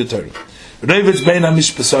carry the Torah. Revetz bein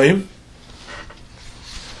hamishpasoyim,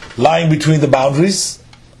 lying between the boundaries,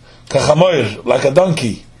 kachamoir, like a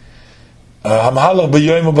donkey, hamhalach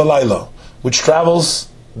b'yoyim u'b'layla, which travels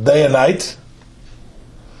day and night,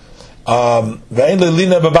 ve'ein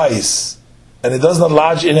le'lina b'bayis, and it does not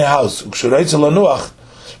lodge in a house.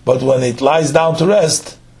 But when it lies down to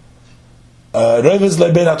rest, it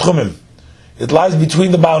lies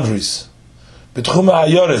between the boundaries. In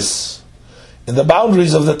the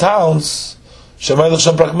boundaries of the towns,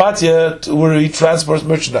 where he transports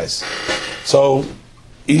merchandise. So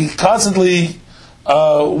he's constantly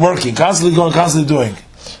working, constantly going, constantly doing.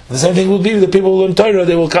 The same thing will be the people who learn Torah.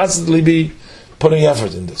 They will constantly be putting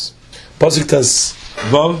effort in this. Pasuk Tes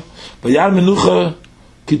Vav.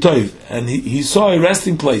 And he saw a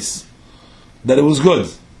resting place, that it was good.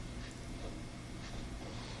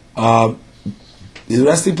 The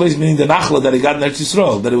resting place meaning the Nachla that he got in Eretz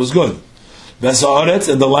Yisrael, that it was good. Vesa'aretz,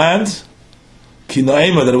 and the land,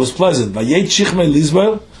 Kinoema, that it was pleasant. Vayet Shichmei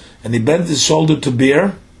Lizbel, and he bent his shoulder to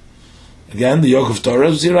bear, again the yoke of Torah,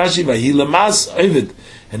 Zirashi, Vahi Lamas Ovid,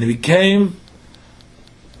 and he became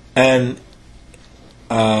a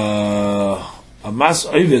mas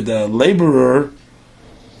ovid, a laborer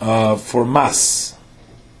for mas.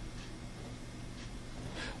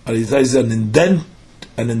 He says an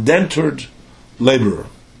indentured laborer.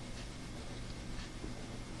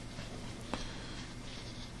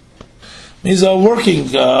 He's a worker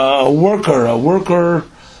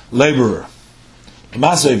laborer.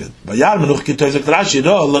 Mas ovid.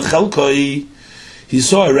 He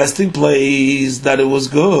saw a resting place, that it was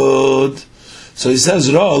good. So he says,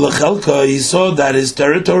 he saw that his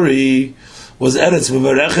territory was Eretz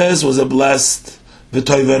V'Vereches, was a blessed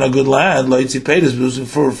V'Toiva, and a good land, Loitzi Peiris, producing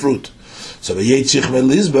for fruit. So he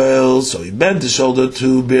bent his shoulder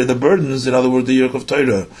to bear the burdens, in other words, the yoke of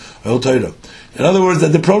Torah, oil Torah. In other words,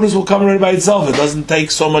 that the produce will come right by itself. It doesn't take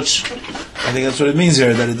so much, I think that's what it means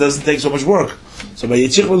here, that it doesn't take so much work. So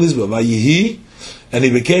and he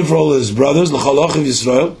became for all his brothers, L'chaloch of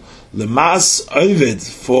Yisrael, L'mas Ovid,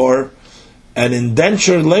 for an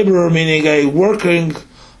indentured laborer, meaning a working,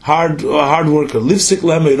 hard worker, livsik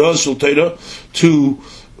lem eiros shel Torah, to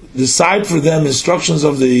decide for them instructions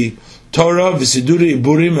of the Torah, v'siduri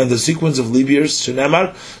iburim, and the sequence of leap years.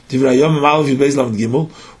 Shenemar divrayom malav yibeiz lamed gimel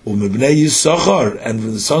u'mebnei Yisachar, and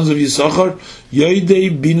from the sons of Yisachar, yoidei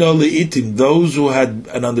bino leitim, those who had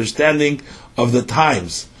an understanding of the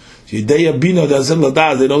times. Yoidei bino,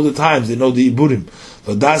 they know the times, they know the iburim.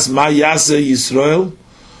 Ladas ma yase Yisrael.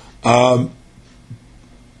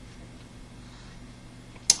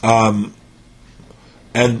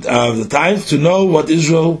 And the times to know what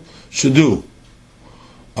Israel should do.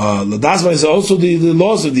 Ladasma is also the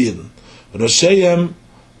laws of the Eden. Rosheim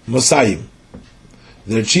Mosayim.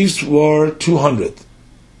 Their chiefs were 200.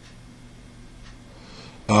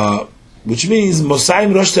 Which means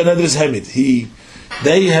Mosayim Rosh Tanedres Hemid.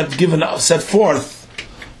 They have set forth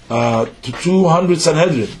to 200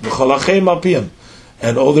 Sanhedrin. V'cholachem Alpiyam.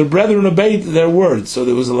 And all their brethren obeyed their words. So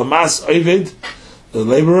there was a Lamas Ovid, the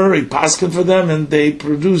laborer, he paskin for them, and they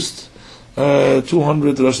produced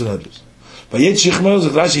 200 Rosh Hashanahs. Vayet Shichmei,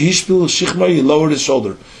 Zakrashi Hishpil Shichmei, he lowered his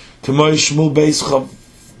shoulder. K'moy Shmuel Beis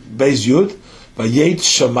Yud, Vayet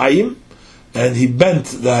Shamayim, and he bent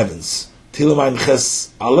the heavens. Tilamayim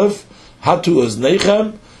Ches Aleph, Hatu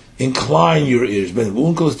Oznechem, incline your ears. And the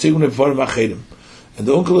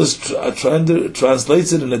uncle is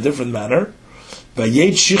translates it in a different manner.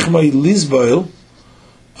 Vayet Shichmei Lizboil,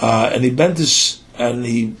 and he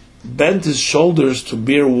bent his shoulders to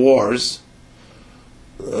bear wars,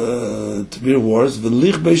 and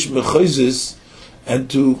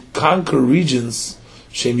to conquer regions,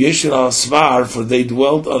 Shem Yeshil al Svar, for they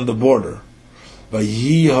dwelt on the border.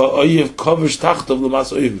 Vayi ha'oyev kovish tachtav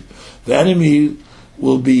l'mas oyev. The enemy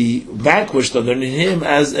will be vanquished underneath him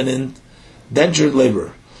as an indentured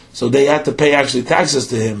laborer. So they had to pay actually taxes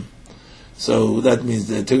to him. So that means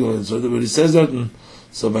they took. So when he says that,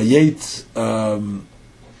 so Vayet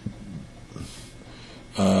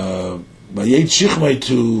Shichmai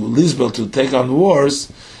to Lisbel to take on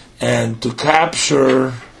wars and to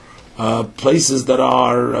capture places that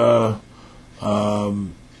are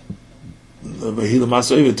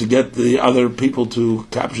to get the other people to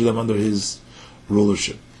capture them under his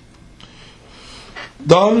rulership.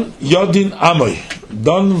 Don Yodin Amoy.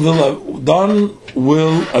 Don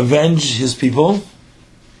will avenge his people.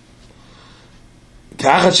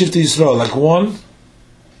 Ka'achat Shifti Yisrael, like one,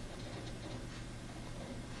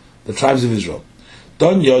 the tribes of Israel.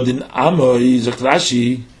 Don Yodin Amoy,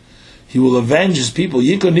 Zakrashi, he will avenge his people.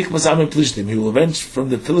 Yikon Nikmas Amoy Plishtim. He will avenge from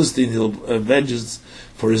the Philistine. He'll avenge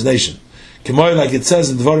for his nation. Kemoy, like it says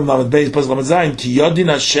in Dvarim Lamed Beis Pasuk Lamed Zayin, Ki Yodin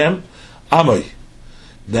Hashem Amoy,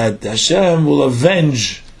 that Hashem will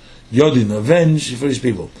avenge avenge for his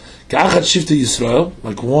people. Ka'achat Shifta Yisrael,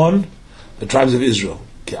 like one, the tribes of Israel.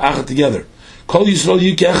 Ka'achat together. Kol Yisrael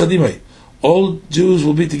yu ka'achat imay. All Jews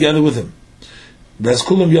will be together with him. B'as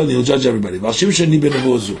kulam yodin, he'll judge everybody.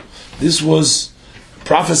 This was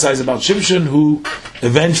prophesied about Shimshon, who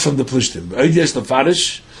avenged from the Plishtim.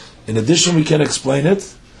 In addition, we can explain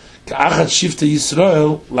it. Ka'achat Shifta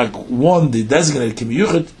Yisrael, like one, the designated Kim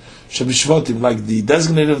Yuchat, Shabishvatim, like the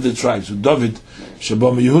designated of the tribes, with David,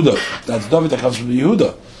 Shabam Yehuda. That's David that comes from the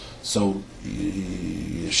Yehuda. So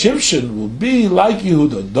Shimshon will be like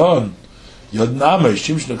Yehuda. Don Yod Nameh,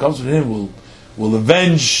 Shimshon that comes from him will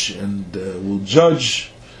avenge and will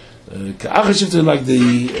judge. Ka'achat Shifta, like the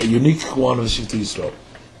unique one of Shifta Yisrael.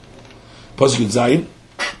 Pasuk Zayin.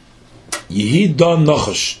 Yehi Don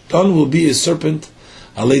Nochash. Don will be a serpent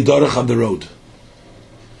alei dorach on the road.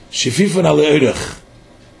 Shififan alei oirech.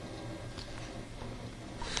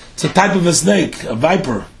 It's a type of a snake, a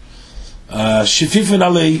viper. Shififan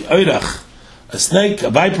alei oirach, a snake,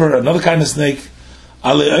 a viper, another kind of snake.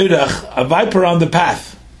 Alei oirach, a viper on the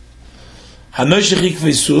path. Hanoshech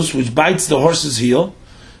ikvesus, which bites the horse's heel.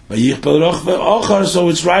 So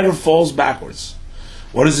its rider falls backwards.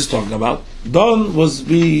 What is this talking about? Don was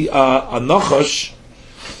be a nochash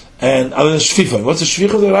and a shfifan. What's a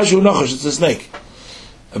shfifan? The Rashi nochash. It's a snake.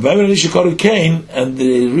 And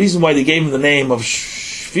the reason why they gave him the name of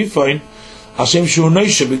shfifan, Hashem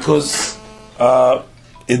shunoisha, because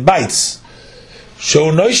it bites.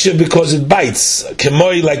 Shunoisha, because it bites.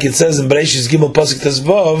 Kemoi, like it says in Bereshis Gimel Pasuk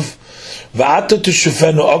Tezvav, va'ata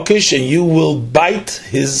tushufenu okish, and you will bite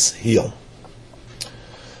his heel.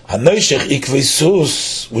 Hanoishech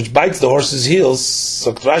ikvesus, which bites the horse's heels,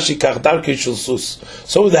 so is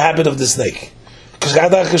the habit of the snake. So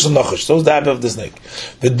is the habit of the snake.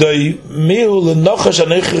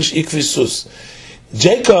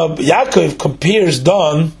 Yaakov compares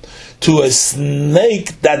Don to a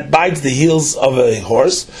snake that bites the heels of a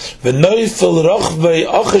horse, and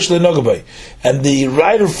the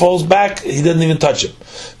rider falls back, he doesn't even touch him.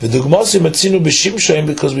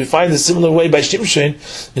 Because we find a similar way by Shimshon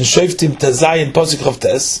in Shoftim Tazai and Pasuk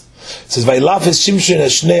Chavtes. It says, "Vaylafes Shimshon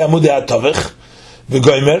Shnei Amudei HaTavach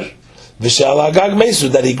v'gomer v'she'al Agag Meisu,"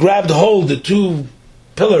 that he grabbed hold the two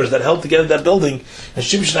pillars that held together that building, and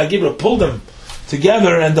Shimshon Agibra pulled them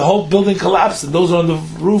together, and the whole building collapsed, and those on the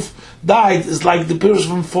roof died. It's like the pillars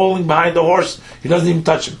from falling behind the horse. He doesn't even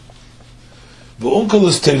touch him. The uncle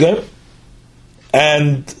is Tigger,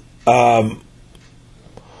 and the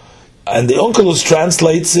Onkelos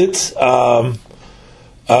translates it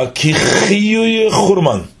Kichiyuy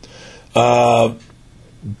Churman,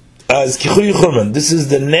 as Kichiyuy Churman. This is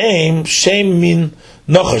the name Shem Min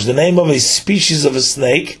Nochash, the name of a species of a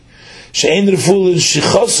snake, She'ein Reful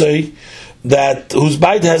Shichosei, that whose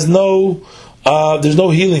bite has no there's no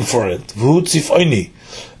healing for it. V'hu Tzifoini,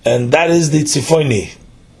 and that is the Tzifoini,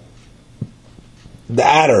 the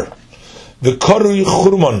adder. The Korui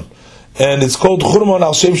Churman, and it's called Churman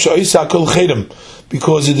al Shem Sha'isa Kol Chedem,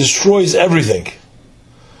 because it destroys everything.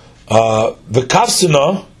 The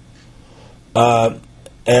Kafsina,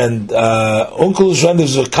 and Uncle Shran,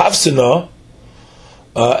 there's a Kafsina,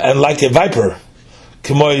 and like a viper,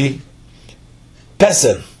 K'moi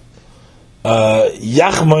Pesen,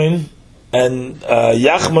 Yachmoin, and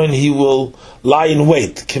Yachmoin, he will lie in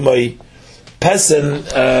wait. K'moi Pesen,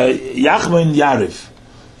 Yachmoin Yariv.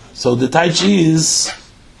 So the Tai Chi is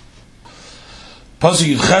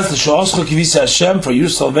Pasuk Yudches, L'sho'oscha kivisa Hashem, for your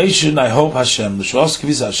salvation I hope Hashem. L'sho'oscha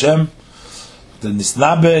kivisa Hashem, The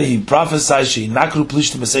Nisnabe, he prophesied, Nakru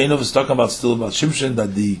Plishtim Esainov is talking about still about Shimshon,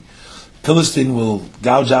 that the Philistine will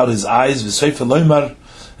gouge out his eyes, V'Sefer Loimar,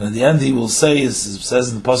 and at the end he will say, it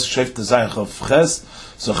says in the Pasuk Shef Tezayin Chav Ches,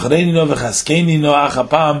 Zochreini no v'chaskeni no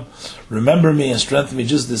achapam, remember me and strengthen me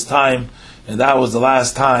just this time, and that was the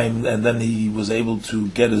last time, and then he was able to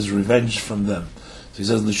get his revenge from them. So he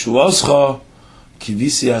says, L'shuoscha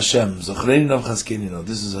kivisi Hashem, Zochreini no v'chaskeni no,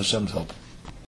 this is Hashem's help.